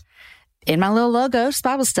 And in my little Logos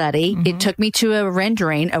Bible study, it took me to a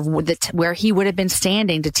rendering of where he would have been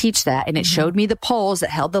standing to teach that. And it showed me the poles that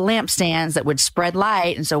held the lampstands that would spread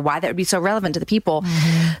light. And so why that would be so relevant to the people.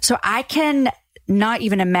 So I can not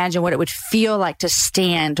even imagine what it would feel like to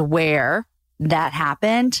stand where that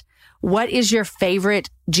happened. What is your favorite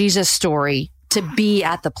Jesus story to be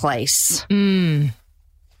at the place?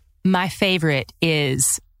 My favorite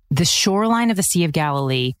is the shoreline of the Sea of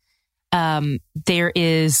Galilee. There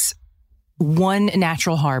is one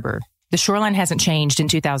natural harbor. The shoreline hasn't changed in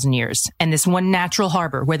 2,000 years. And this one natural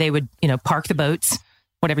harbor where they would, park the boats,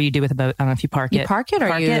 whatever you do with a boat. I don't know if you park it. You park it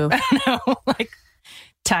or you... I don't know,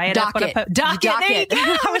 tie it up on a boat. Dock it.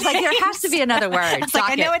 I was like, there has to be another word. I was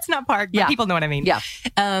I know it's not parked, but people know what I mean. Yeah.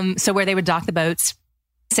 So where they would dock the boats,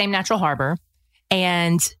 same natural harbor.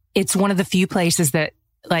 And it's one of the few places that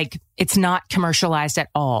it's not commercialized at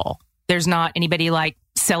all. There's not anybody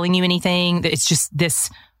selling you anything. It's just this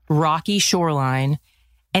rocky shoreline.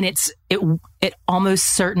 And it almost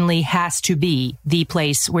certainly has to be the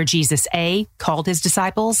place where Jesus, A, called his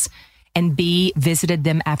disciples, and B, visited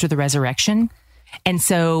them after the resurrection. And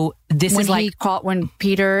so this is when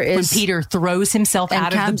Peter throws himself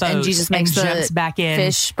out of the boat and Jesus makes and jumps back in.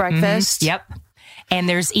 Fish breakfast. Yep. And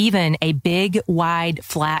there's even a big, wide,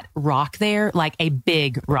 flat rock there, like a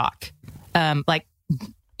big rock,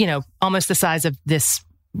 almost the size of this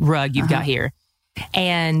rug you've got here.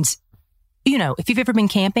 And, if you've ever been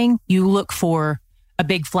camping, you look for a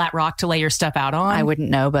big flat rock to lay your stuff out on. I wouldn't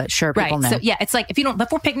know, but sure, people know. So yeah, it's like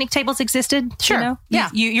before picnic tables existed, sure.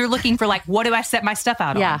 You're looking for what do I set my stuff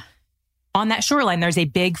out on? Yeah. On that shoreline, there's a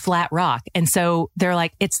big flat rock. And so they're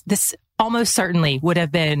it's this almost certainly would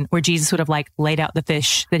have been where Jesus would have laid out the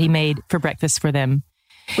fish that he made for breakfast for them.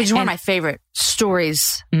 Which is one of my favorite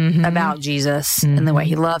stories about Jesus and the way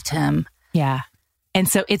he loved him. Yeah. And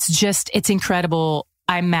so it's incredible.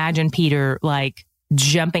 I imagine Peter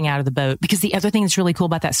jumping out of the boat, because the other thing that's really cool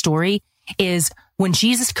about that story is when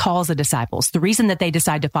Jesus calls the disciples, the reason that they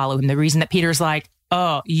decide to follow him, the reason that Peter's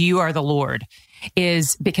oh, you are the Lord,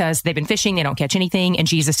 is because they've been fishing, they don't catch anything, and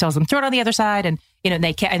Jesus tells them, throw it on the other side, and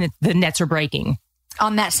and the nets are breaking.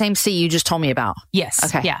 On that same sea you just told me about. Yes.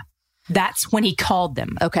 Okay. Yeah. That's when he called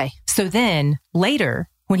them. Okay. So then later,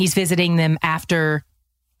 when he's visiting them after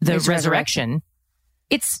the resurrection,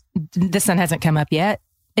 the sun hasn't come up yet.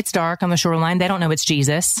 It's dark on the shoreline. They don't know it's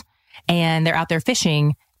Jesus. And they're out there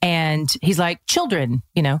fishing. And he's like, children,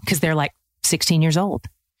 because they're 16 years old.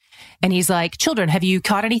 And he's like, children, have you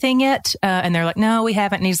caught anything yet? And they're like, no, we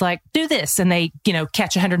haven't. And he's like, do this. And they,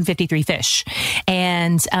 catch 153 fish.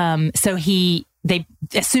 And so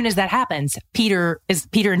as soon as that happens, Peter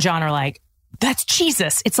and John are like, that's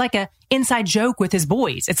Jesus. It's like a inside joke with his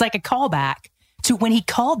boys. It's like a callback to when he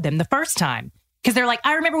called them the first time. Because they're like,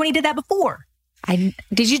 I remember when he did that before.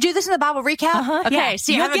 Did you do this in the Bible recap? Okay. Yeah.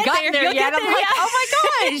 See, I haven't gotten there yet. I'm like, oh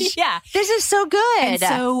my gosh. Yeah. This is so good. And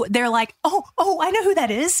so they're like, oh, I know who that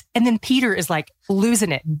is. And then Peter is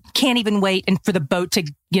losing it. Can't even wait for the boat to,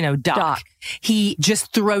 dock. He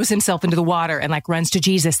just throws himself into the water and runs to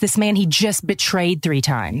Jesus. This man he just betrayed 3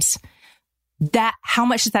 times. How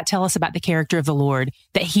much does that tell us about the character of the Lord?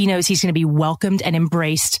 That he knows he's going to be welcomed and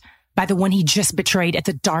embraced by the one he just betrayed at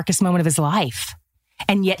the darkest moment of his life.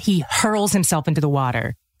 And yet he hurls himself into the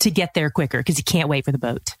water to get there quicker because he can't wait for the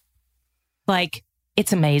boat. Like,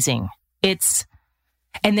 it's amazing.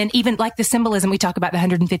 And then even like the symbolism, we talk about the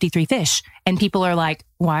 153 fish, and people are like,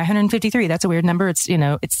 why 153? That's a weird number. It's,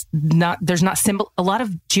 it's not, there's not symbol. A lot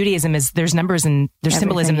of Judaism is there's numbers and there's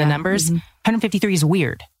symbolism in the numbers. 153 is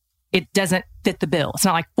weird. It doesn't fit the bill. It's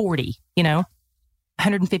not like 40,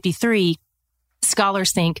 153,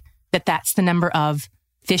 scholars think that that's the number of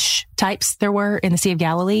fish types there were in the Sea of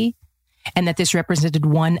Galilee, and that this represented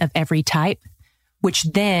one of every type, which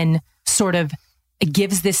then sort of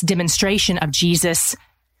gives this demonstration of Jesus,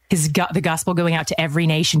 the gospel going out to every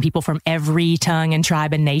nation, people from every tongue and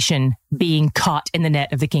tribe and nation being caught in the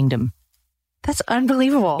net of the kingdom. That's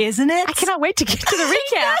unbelievable. Isn't it? I cannot wait to get to the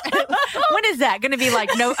recap. When is that going to be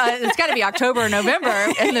like? No, it's got to be October or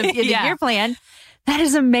November in the year plan. That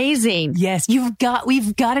is amazing. Yes, we've got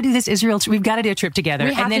to do this Israel. We've got to do a trip together.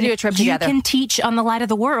 We have to do a trip together. You can teach on the light of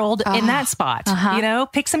the world in that spot.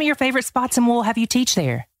 Pick some of your favorite spots and we'll have you teach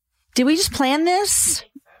there. Did we just plan this?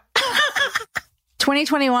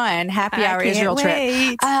 2021 happy hour Israel trip.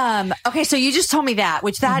 Okay, so you just told me that,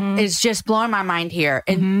 which that is just blowing my mind here.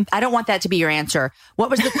 And I don't want that to be your answer. What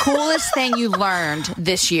was the coolest thing you learned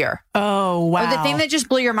this year? Oh, wow. Or the thing that just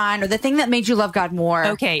blew your mind, or the thing that made you love God more?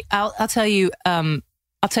 Okay, I'll tell you. I'll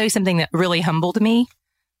tell you something that really humbled me,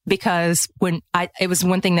 because it was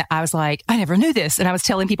one thing that I was like, I never knew this, and I was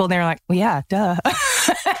telling people, and they were like, well, yeah, duh.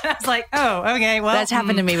 I was like, oh, okay, well, that's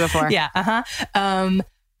happened to me before. Yeah,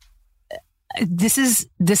 This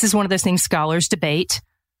is one of those things scholars debate,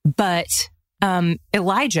 but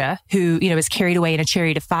Elijah, who is carried away in a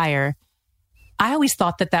chariot of fire, I always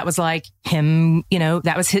thought that was like him.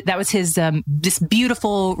 That was his this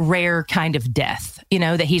beautiful, rare kind of death.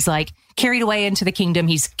 That he's like carried away into the kingdom.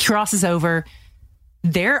 He crosses over.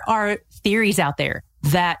 There are theories out there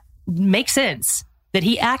that make sense that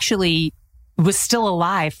he actually was still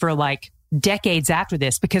alive for like decades after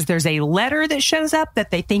this, because there's a letter that shows up that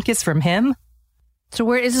they think is from him. So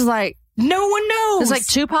where is this like? No one knows. It's like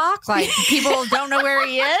Tupac. Like people don't know where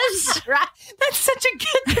he is. Right. That's such a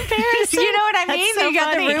good comparison. You know what I mean? So you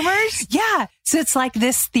got funny. The rumors. Yeah. So it's like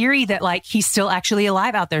this theory that like he's still actually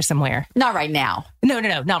alive out there somewhere. Not right now. No,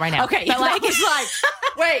 not right now. Okay. But like it's like,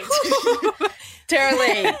 wait, Tara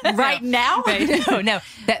Lee, right now? No.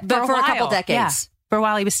 But for a couple decades. Yeah. For a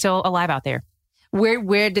while, he was still alive out there.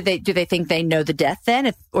 Where do they think they know the death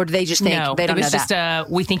then? Or do they just think they don't know that? It was just,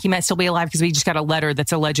 we think he might still be alive because we just got a letter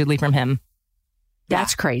that's allegedly from him.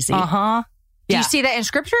 That's crazy. Uh-huh. Do you see that in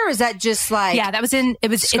scripture, or is that just like... Yeah, it's in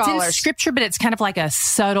scripture, but it's kind of like a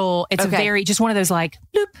subtle, it's just one of those like,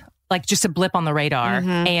 bloop, like just a blip on the radar.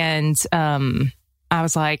 And I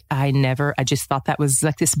was like, I just thought that was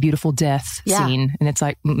like this beautiful death scene. And it's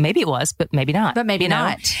like, maybe it was, but maybe not. But maybe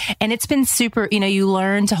not. And it's been super, you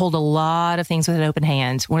learn to hold a lot of things with an open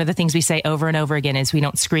hand. One of the things we say over and over again is we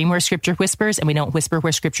don't scream where scripture whispers, and we don't whisper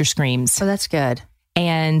where scripture screams. Oh, that's good.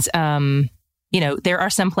 And, there are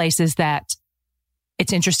some places that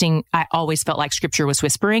it's interesting. I always felt like scripture was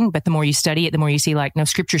whispering, but the more you study it, the more you see like, no,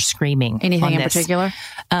 scripture's screaming. Anything in particular?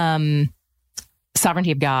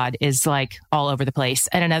 Sovereignty of God is like all over the place.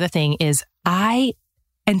 And another thing is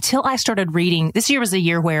until I started reading, this year was a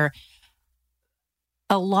year where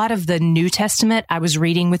a lot of the New Testament I was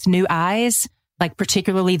reading with new eyes, like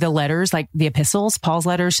particularly the letters, like the epistles, Paul's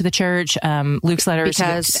letters to the church, Luke's letters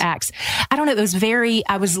to Acts. I don't know. It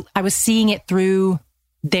was I was seeing it through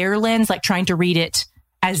their lens, like trying to read it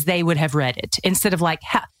as they would have read it, instead of like,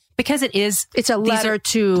 because it's a letter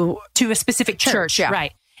to a specific church. Yeah.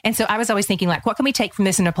 Right. And so I was always thinking like, what can we take from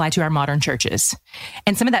this and apply to our modern churches?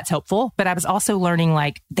 And some of that's helpful, but I was also learning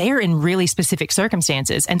like they're in really specific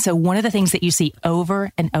circumstances. And so one of the things that you see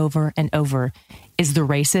over and over and over is the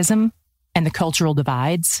racism and the cultural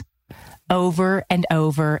divides over and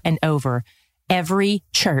over and over. Every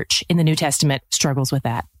church in the New Testament struggles with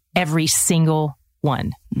that. Every single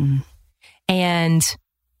one. And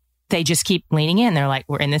they just keep leaning in. They're like,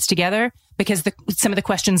 we're in this together, because some of the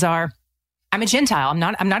questions are, I'm a Gentile. I'm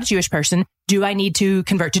not a Jewish person. Do I need to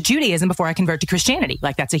convert to Judaism before I convert to Christianity?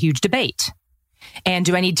 Like that's a huge debate. And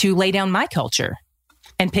do I need to lay down my culture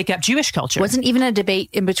and pick up Jewish culture? Wasn't even a debate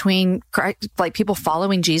in between like people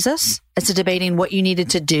following Jesus. It's a debating what you needed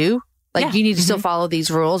to do. Like you need to still follow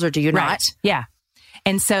these rules, or do you not? Yeah.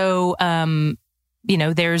 And so,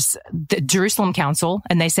 there's the Jerusalem Council,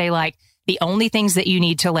 and they say like, the only things that you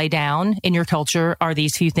need to lay down in your culture are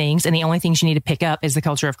these few things. And the only things you need to pick up is the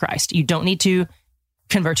culture of Christ. You don't need to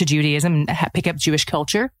convert to Judaism and pick up Jewish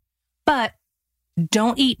culture, but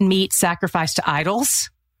don't eat meat sacrificed to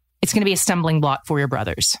idols. It's going to be a stumbling block for your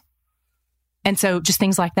brothers. And so just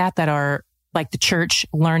things like that are like the church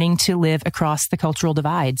learning to live across the cultural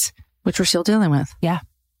divides. Which we're still dealing with. Yeah.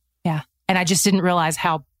 Yeah. And I just didn't realize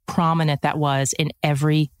how prominent that was in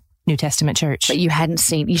every New Testament church. But you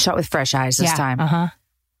saw it with fresh eyes this time.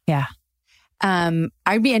 Yeah.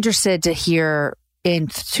 I'd be interested to hear in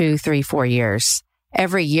 2, 3, 4 years,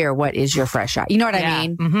 every year, what is your fresh eye? You know what I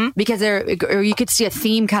mean? Mm-hmm. Because or you could see a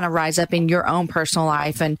theme kind of rise up in your own personal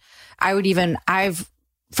life. And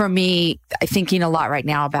for me, I'm thinking a lot right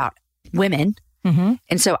now about women. Mm-hmm.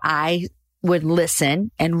 And so I would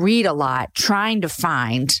listen and read a lot, trying to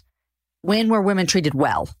find when were women treated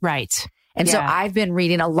well. Right. And so I've been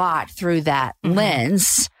reading a lot through that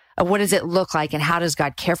lens of what does it look like and how does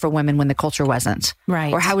God care for women when the culture wasn't?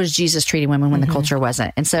 Right. Or how was Jesus treating women when the culture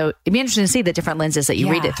wasn't? And so it'd be interesting to see the different lenses that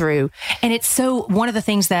you read it through. And it's one of the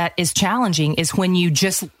things that is challenging is when you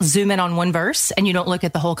just zoom in on one verse and you don't look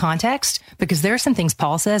at the whole context, because there are some things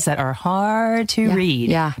Paul says that are hard to read.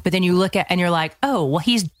 Yeah. But then you look at and you're like, oh, well,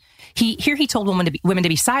 he told women to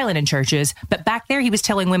be silent in churches, but back there he was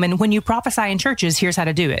telling women, when you prophesy in churches, here's how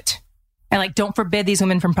to do it. And like, don't forbid these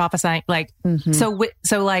women from prophesying. Like, so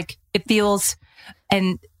like it feels,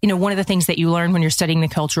 and one of the things that you learn when you're studying the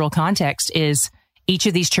cultural context is each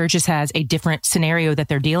of these churches has a different scenario that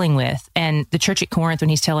they're dealing with. And the church at Corinth, when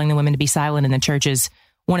he's telling the women to be silent in the churches,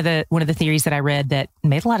 one of the theories that I read that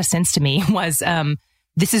made a lot of sense to me was,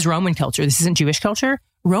 this is Roman culture. This isn't Jewish culture.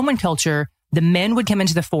 Roman culture, the men would come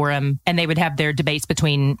into the forum and they would have their debates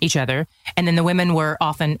between each other. And then the women were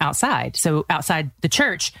often outside. So outside the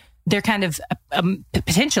church, they're kind of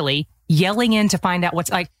potentially yelling in to find out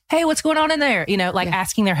what's like, hey, what's going on in there?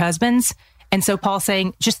 Asking their husbands. And so Paul's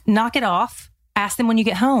saying, just knock it off. Ask them when you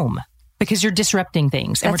get home because you're disrupting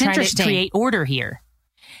things. And That's we're trying to create order here.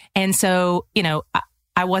 And so,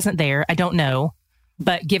 I wasn't there. I don't know.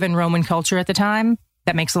 But given Roman culture at the time,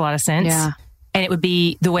 that makes a lot of sense. Yeah. And it would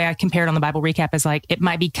be, the way I compare it on the Bible recap is like, it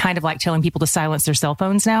might be kind of like telling people to silence their cell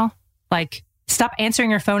phones now. Like, stop answering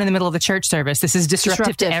your phone in the middle of the church service. This is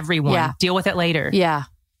disruptive to everyone. Yeah. Deal with it later. Yeah.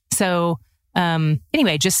 So,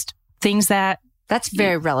 anyway, just things that's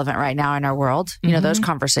very relevant right now in our world. Those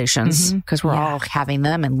conversations, because we're all having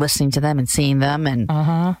them and listening to them and seeing them and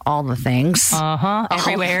all the things.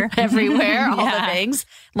 Everywhere. All the things.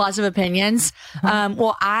 Lots of opinions.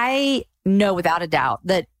 Well, I know without a doubt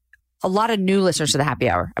that a lot of new listeners to the happy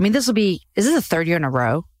hour. I mean, is this the third year in a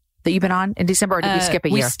row that you've been on in December, or did we skip a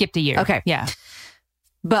year? We skipped a year. Okay. Yeah.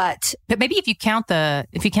 But maybe if you count the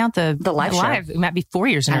live show, it might be 4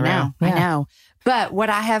 years in a row. Yeah. I know. But what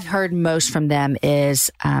I have heard most from them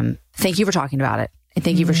is, thank you for talking about it. And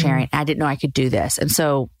thank you for sharing. I didn't know I could do this. And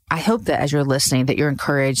so I hope that as you're listening, that you're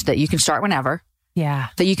encouraged that you can start whenever. Yeah.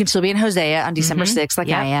 That you can still be in Hosea on December 6th, like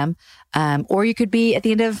I am. Or you could be at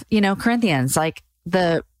the end of, Corinthians, like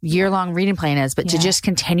the year-long reading plan is, but to just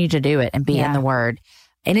continue to do it and be in the Word.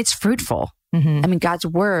 And it's fruitful. I mean, God's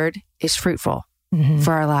Word is fruitful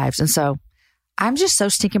for our lives. And so I'm just so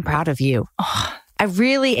stinking proud of you. Oh, I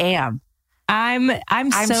really am. I'm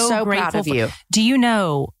so proud of you. Do you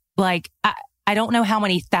know, like, I don't know how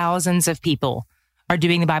many thousands of people are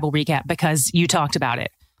doing the Bible recap because you talked about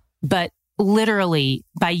it, but literally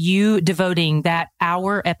by you devoting that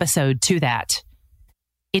hour episode to that,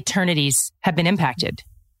 eternities have been impacted.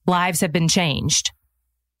 Lives have been changed.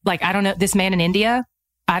 Like, I don't know, this man in India,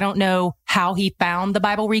 I don't know how he found the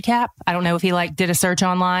Bible recap. I don't know if he did a search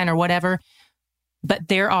online or whatever. But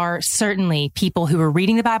there are certainly people who are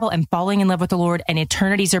reading the Bible and falling in love with the Lord, and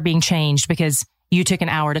eternities are being changed because you took an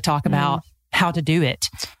hour to talk about how to do it.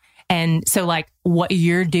 And so, what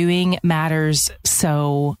you're doing matters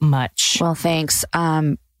so much. Well, thanks.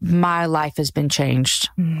 My life has been changed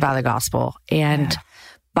by the gospel and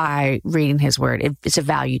by reading His Word. It's a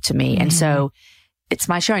value to me. And so it's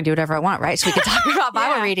my show. I can do whatever I want, right? So we can talk about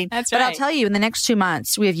Bible reading. That's right. But I'll tell you, in the next 2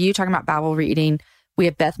 months, we have you talking about Bible reading. We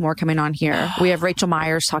have Beth Moore coming on here. We have Rachel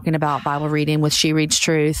Myers talking about Bible reading with She Reads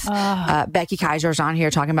Truth. Becky Kaiser's on here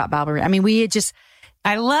talking about Bible reading. I mean,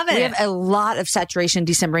 I love it. We have a lot of saturation in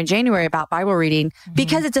December and January about Bible reading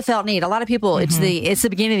because it's a felt need. A lot of people, it's the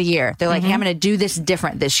beginning of the year. They're like, hey, I'm going to do this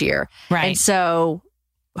different this year. Right. And so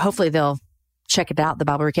hopefully they'll check it out, the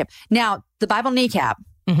Bible recap. Now, the Bible kneecap.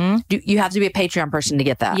 You have to be a Patreon person to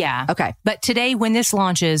get that. Yeah. Okay. But today, when this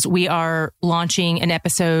launches, we are launching an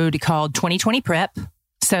episode called 2020 Prep.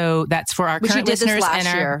 So that's for our current listeners and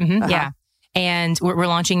our year. Yeah. And we're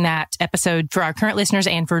launching that episode for our current listeners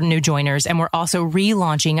and for new joiners. And we're also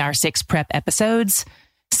relaunching our 6 prep episodes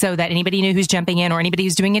so that anybody new who's jumping in or anybody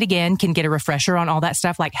who's doing it again can get a refresher on all that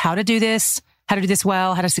stuff, like how to do this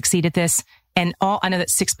well, how to succeed at this. And I know that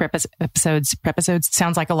 6 prep episodes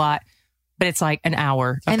sounds like a lot, but it's like an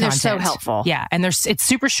hour of and they're content. so helpful. Yeah. And it's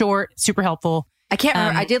super short, super helpful. I can't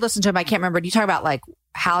remember. I did listen to them. I can't remember. Do you talk about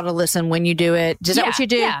how to listen when you do it. Is that what you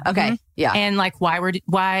do? Yeah. Okay. Mm-hmm. Yeah. And like why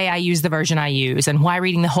I use the version I use and why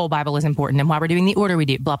reading the whole Bible is important and why we're doing the order we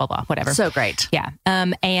do, blah, blah, blah, whatever. So great. Yeah.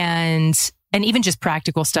 And even just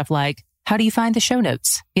practical stuff like, how do you find the show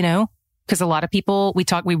notes? You know, because a lot of people, we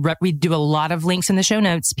do a lot of links in the show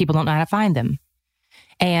notes. People don't know how to find them.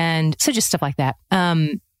 And so just stuff like that.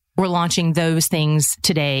 We're launching those things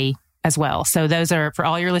today as well. So those are for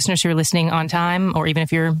all your listeners who are listening on time, or even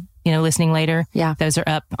if you're, listening later. Yeah. Those are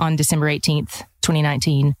up on December 18th,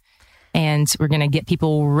 2019. And we're going to get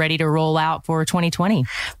people ready to roll out for 2020.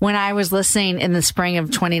 When I was listening in the spring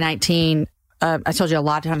of 2019, I told you a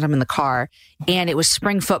lot of times I'm in the car, and it was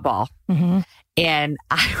spring football. Mm-hmm. And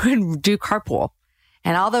I would do carpool,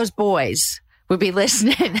 and all those boys would be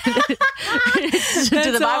listening to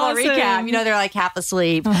the Bible recap. They're like half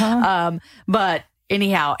asleep. Uh-huh. But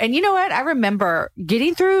anyhow, and you know what? I remember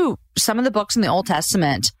getting through some of the books in the Old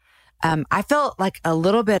Testament. I felt like a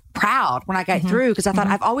little bit proud when I got through, because I thought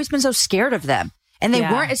I've always been so scared of them. And they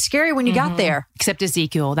weren't as scary when you got there. Except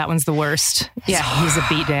Ezekiel. That one's the worst. Yeah. He's a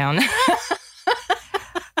beatdown.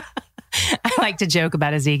 I like to joke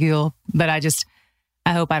about Ezekiel, but I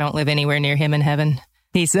hope I don't live anywhere near him in heaven.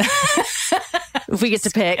 He's if we get to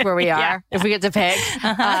pick where we are, if we get to pick.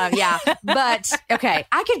 Yeah. But okay,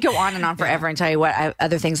 I could go on and on forever and tell you what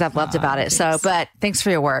other things I've loved about it. So, but thanks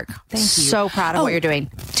for your work. Thank you. So proud of what you're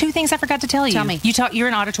doing. 2 things I forgot to tell you. Tell me. You're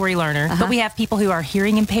an auditory learner, but we have people who are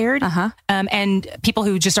hearing impaired, and people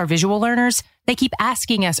who just are visual learners. They keep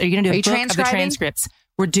asking us, are you going to do a book of the transcripts?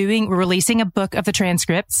 We're releasing a book of the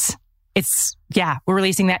transcripts. We're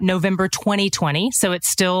releasing that November 2020. So it's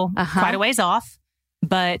still quite a ways off.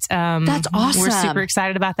 But that's awesome. We're super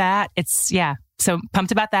excited about that. So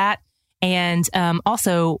pumped about that. And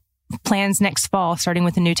also plans next fall, starting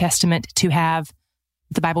with the New Testament, to have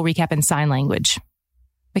the Bible recap in sign language.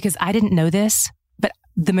 Because I didn't know this, but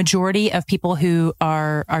the majority of people who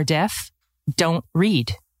are deaf don't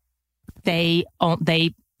read. A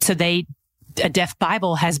deaf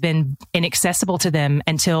Bible has been inaccessible to them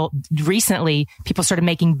until recently. People started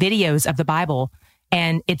making videos of the Bible.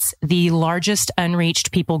 And it's the largest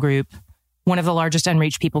unreached people group, one of the largest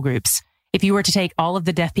unreached people groups. If you were to take all of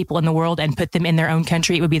the deaf people in the world and put them in their own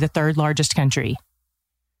country, it would be the 3rd largest country.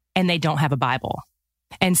 And they don't have a Bible.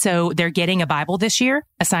 And so they're getting a Bible this year,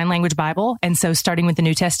 a sign language Bible. And so starting with the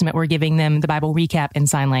New Testament, we're giving them the Bible recap in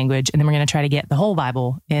sign language. And then we're going to try to get the whole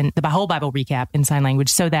Bible recap in sign language,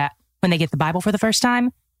 so that when they get the Bible for the first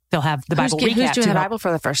time, they'll have the Bible recap. Who's doing the Bible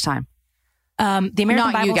for the first time? The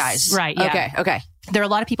American Bible. You guys. Right. Yeah. Okay. There are a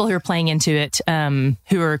lot of people who are playing into it,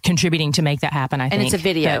 who are contributing to make that happen, I think. And it's a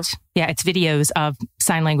video. It's videos of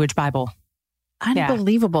sign language Bible.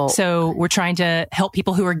 Unbelievable. Yeah. So we're trying to help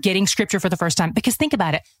people who are getting scripture for the first time, because think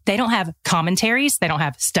about it. They don't have commentaries. They don't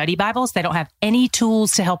have study Bibles. They don't have any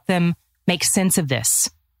tools to help them make sense of this.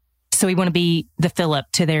 So we want to be the Philip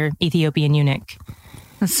to their Ethiopian eunuch.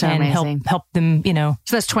 That's so amazing. Help them,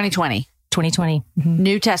 So that's 2020. 2020. Mm-hmm.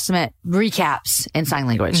 New Testament recaps in sign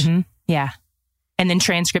language. Mm-hmm. Yeah. And then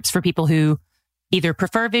transcripts for people who either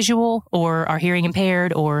prefer visual or are hearing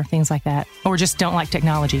impaired or things like that, or just don't like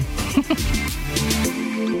technology.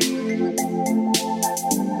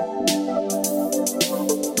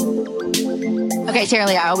 Okay,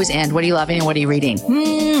 Tara-Leigh, I always end. What are you loving and what are you reading?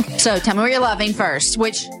 So tell me what you're loving first,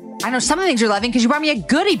 which I know some of the things you're loving because you brought me a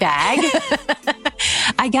goodie bag.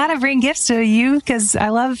 I got to bring gifts to you because I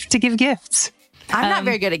love to give gifts. I'm not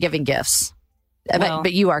very good at giving gifts,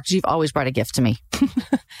 but you are, because you've always brought a gift to me.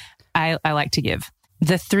 I like to give.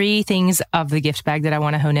 The 3 things of the gift bag that I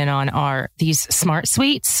want to hone in on are these Smart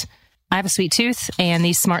Sweets. I have a sweet tooth, and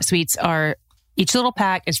these Smart Sweets are, each little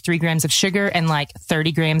pack is 3 grams of sugar and like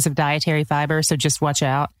 30 grams of dietary fiber. So just watch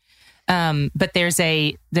out. But there's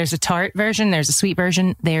a tart version, there's a sweet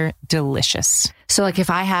version. They're delicious. So like if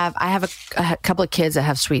I have a couple of kids that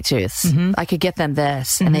have sweet tooths, I could get them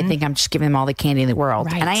this and they think I'm just giving them all the candy in the world.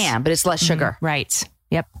 Right. And I am, but it's less sugar. Right.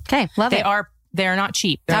 Yep. Okay. Love it. They're not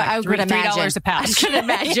cheap. They're I would imagine. $3 a pouch. I could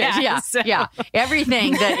imagine. Yeah.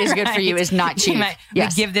 Everything that is good for you is not cheap. We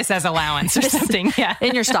give this as allowance or something. Yeah.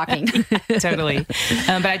 In your stocking. Totally.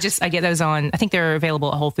 But I get those on, I think they're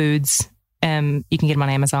available at Whole Foods. You can get them on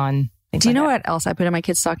Amazon. Do you know what else I put in my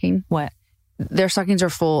kids' stocking? What? Their stockings are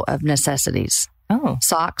full of necessities. Oh.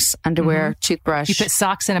 Socks, underwear, toothbrush. You put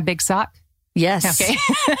socks in a big sock? Yes. Okay.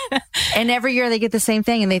 And every year they get the same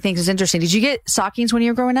thing and they think it's interesting. Did you get stockings when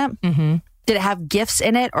you were growing up? Mm-hmm. Did it have gifts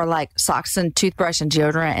in it, or like socks and toothbrush and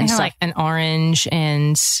deodorant and stuff? Like an orange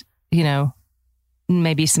and,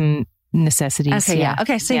 maybe some necessities. Okay, yeah.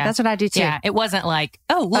 Okay, see, that's what I do too. Yeah, it wasn't like,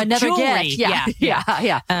 oh, look, another jewelry. gift.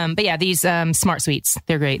 Yeah. But yeah, these Smart Sweets,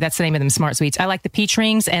 they're great. That's the name of them, Smart Sweets. I like the peach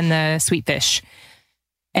rings and the sweet fish.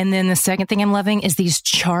 And then the second thing I'm loving is these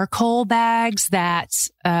charcoal bags that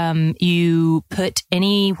you put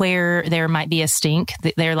anywhere there might be a stink.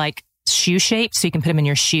 They're like shoe shaped, so you can put them in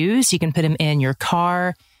your shoes. You can put them in your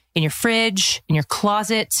car, in your fridge, in your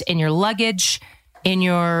closet, in your luggage, in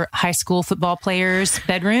your high school football player's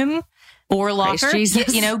bedroom or locker. Give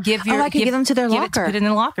them to their locker. Put it in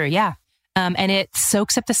the locker, yeah. And it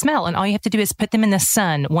soaks up the smell. And all you have to do is put them in the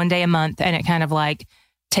sun one day a month, and it kind of like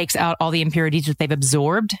takes out all the impurities that they've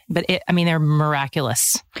absorbed. But they're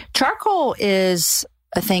miraculous. Charcoal is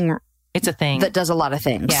a thing. It's a thing that does a lot of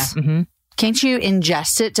things. Yeah. Mm-hmm. Can't you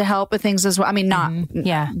ingest it to help with things as well? I mean,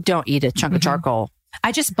 don't eat a chunk of charcoal.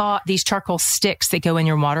 I just bought these charcoal sticks that go in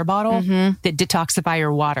your water bottle that detoxify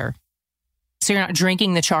your water. So you're not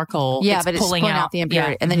drinking the charcoal. Yeah, but it's pulling out the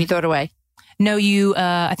impurity. And then you throw it away. No,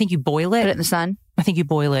 I think you boil it. Put it in the sun? I think you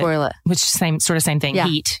boil it. Which is same thing. Yeah.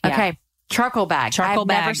 Heat. Yeah. Okay. Charcoal bag. I've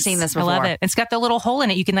never seen this before. I love it. It's got the little hole in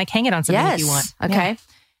it. You can like hang it on something if you want. Okay. Yeah.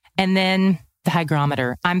 And then the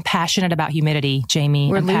hygrometer. I'm passionate about humidity, Jamie.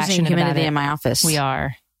 We're losing humidity in my office. We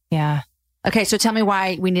are. Yeah. Okay, so tell me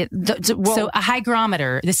why we need... So a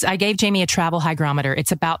hygrometer. I gave Jamie a travel hygrometer.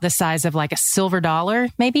 It's about the size of like a silver dollar,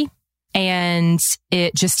 maybe. And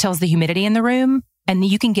it just tells the humidity in the room. And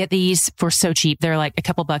you can get these for so cheap. They're like a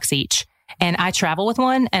couple bucks each. And I travel with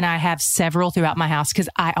one, and I have several throughout my house because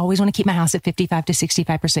I always want to keep my house at 55 to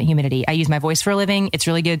 65% humidity. I use my voice for a living. It's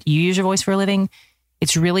really good. You use your voice for a living.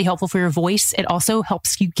 It's really helpful for your voice. It also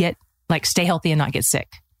helps you stay healthy and not get sick.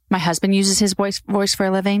 My husband uses his voice for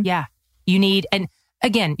a living. Yeah. And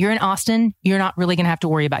again, you're in Austin, you're not really going to have to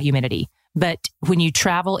worry about humidity. But when you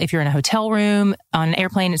travel, if you're in a hotel room, on an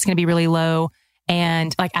airplane, it's going to be really low.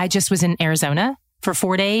 And like, I just was in Arizona for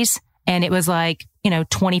 4 days, and it was like,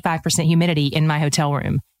 25% humidity in my hotel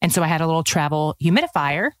room. And so I had a little travel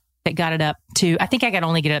humidifier that got it up to, I think I could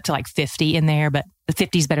only get it up to like 50 in there, but the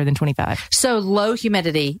 50 is better than 25. So low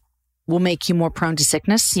humidity will make you more prone to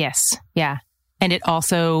sickness? Yes. Yeah. And it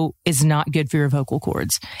also is not good for your vocal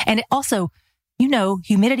cords. And it also,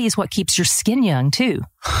 humidity is what keeps your skin young too.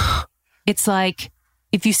 It's like,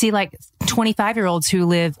 if you see like 25-year-olds who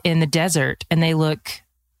live in the desert and they look,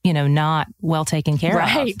 not well taken care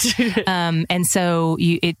of. And so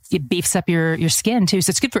it beefs up your skin too. So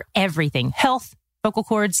it's good for everything. Health, vocal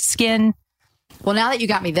cords, skin. Well, now that you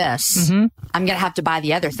got me this, I'm going to have to buy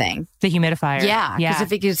the other thing. The humidifier. Yeah. Because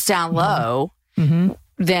if it gets down low,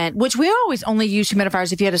 then, which we always only use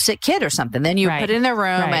humidifiers if you had a sick kid or something. Then you put it in their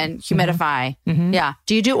room and humidify. Yeah.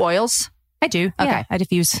 Do you do oils? I do. Okay. Yeah. I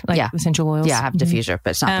diffuse essential oils. Yeah, I have a diffuser,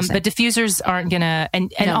 but it's not the same. But diffusers aren't going to...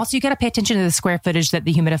 And also you got to pay attention to the square footage that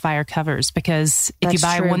the humidifier covers, because if you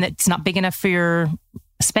buy one that's not big enough for your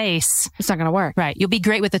space... It's not going to work. Right. You'll be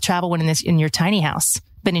great with the travel one in your tiny house.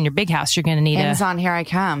 But in your big house, you're going to need Amazon, here I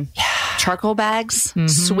come. Yeah. Charcoal bags,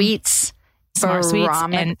 sweets, Smart Sweets,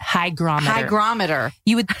 and hygrometer. Hygrometer.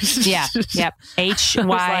 You would... Yeah. Yep.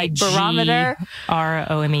 HYGROMETR.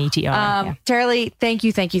 Tara-Leigh, thank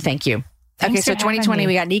you. Okay, so 2020,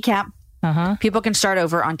 we got Kneecap. People can start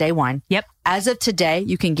over on day 1. Yep. As of today,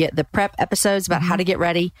 you can get the prep episodes about how to get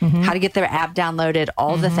ready, how to get their app downloaded,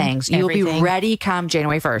 all the things. You will be ready come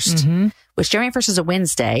January 1st, which January 1st is a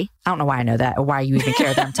Wednesday. I don't know why I know that or why you even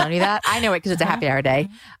care that I'm telling you that. I know it because it's a happy hour day,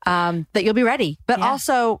 that you'll be ready. But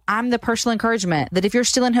also, I'm the personal encouragement that if you're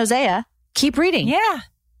still in Hosea, keep reading. Yeah.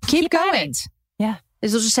 Keep going. Yeah.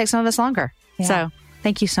 This will just take some of us longer. Yeah. So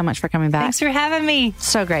thank you so much for coming back. Thanks for having me.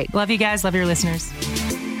 So great. Love you guys. Love your listeners.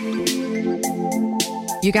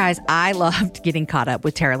 You guys, I loved getting caught up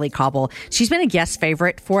with Tara-Leigh Cobble. She's been a guest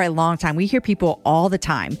favorite for a long time. We hear people all the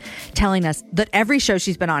time telling us that every show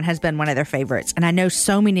she's been on has been one of their favorites. And I know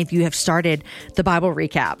so many of you have started the Bible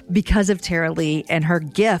Recap because of Tara-Leigh and her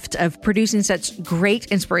gift of producing such great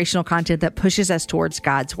inspirational content that pushes us towards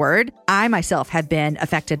God's Word. I myself have been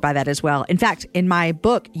affected by that as well. In fact, in my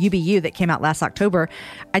book, UBU, that came out last October,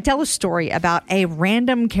 I tell a story about a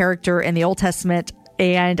random character in the Old Testament.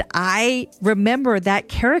 And I remember that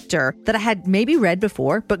character that I had maybe read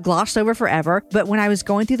before, but glossed over forever. But when I was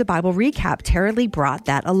going through the Bible Recap, Tara-Leigh brought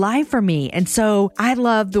that alive for me. And so I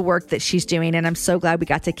love the work that she's doing, and I'm so glad we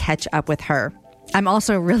got to catch up with her. I'm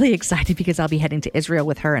also really excited because I'll be heading to Israel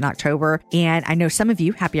with her in October. And I know some of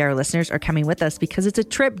you Happy Hour listeners are coming with us because it's a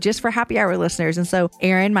trip just for Happy Hour listeners. And so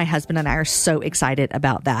Aaron, my husband, and I are so excited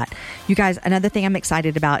about that. You guys, another thing I'm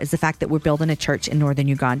excited about is the fact that we're building a church in northern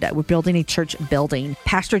Uganda. We're building a church building.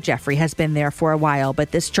 Pastor Jeffrey has been there for a while,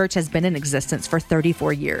 but this church has been in existence for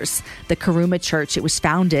 34 years. The Karuma Church, it was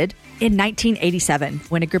founded in 1987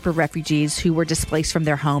 when a group of refugees who were displaced from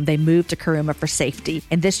their home, they moved to Karuma for safety.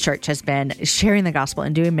 And this church has been sharing the gospel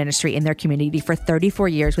and doing ministry in their community for 34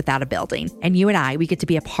 years without a building. And you and I, we get to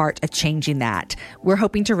be a part of changing that. We're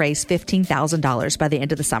hoping to raise $15,000 by the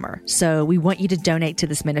end of the summer. So we want you to donate to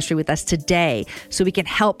this ministry with us today so we can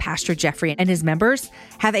help Pastor Jeffrey and his members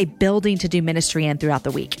have a building to do ministry in throughout the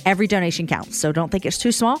week. Every donation counts. So don't think it's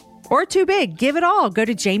too small or too big. Give it all. Go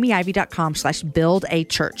to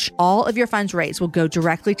jamieivey.com/buildachurch. All of your funds raised will go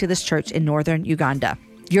directly to this church in northern Uganda.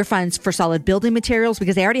 Your funds for solid building materials,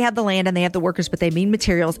 because they already have the land and they have the workers, but they need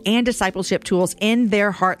materials and discipleship tools in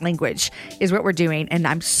their heart language is what we're doing. And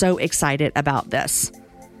I'm so excited about this.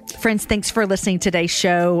 Friends, thanks for listening to today's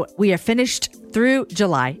show. We are finished through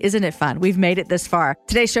July. Isn't it fun? We've made it this far.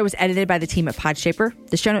 Today's show was edited by the team at Podshaper.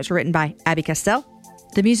 The show notes were written by Abby Castell.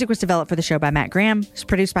 The music was developed for the show by Matt Graham. It's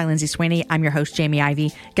produced by Lindsay Sweeney. I'm your host, Jamie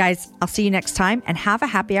Ivey. Guys, I'll see you next time and have a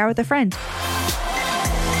happy hour with a friend.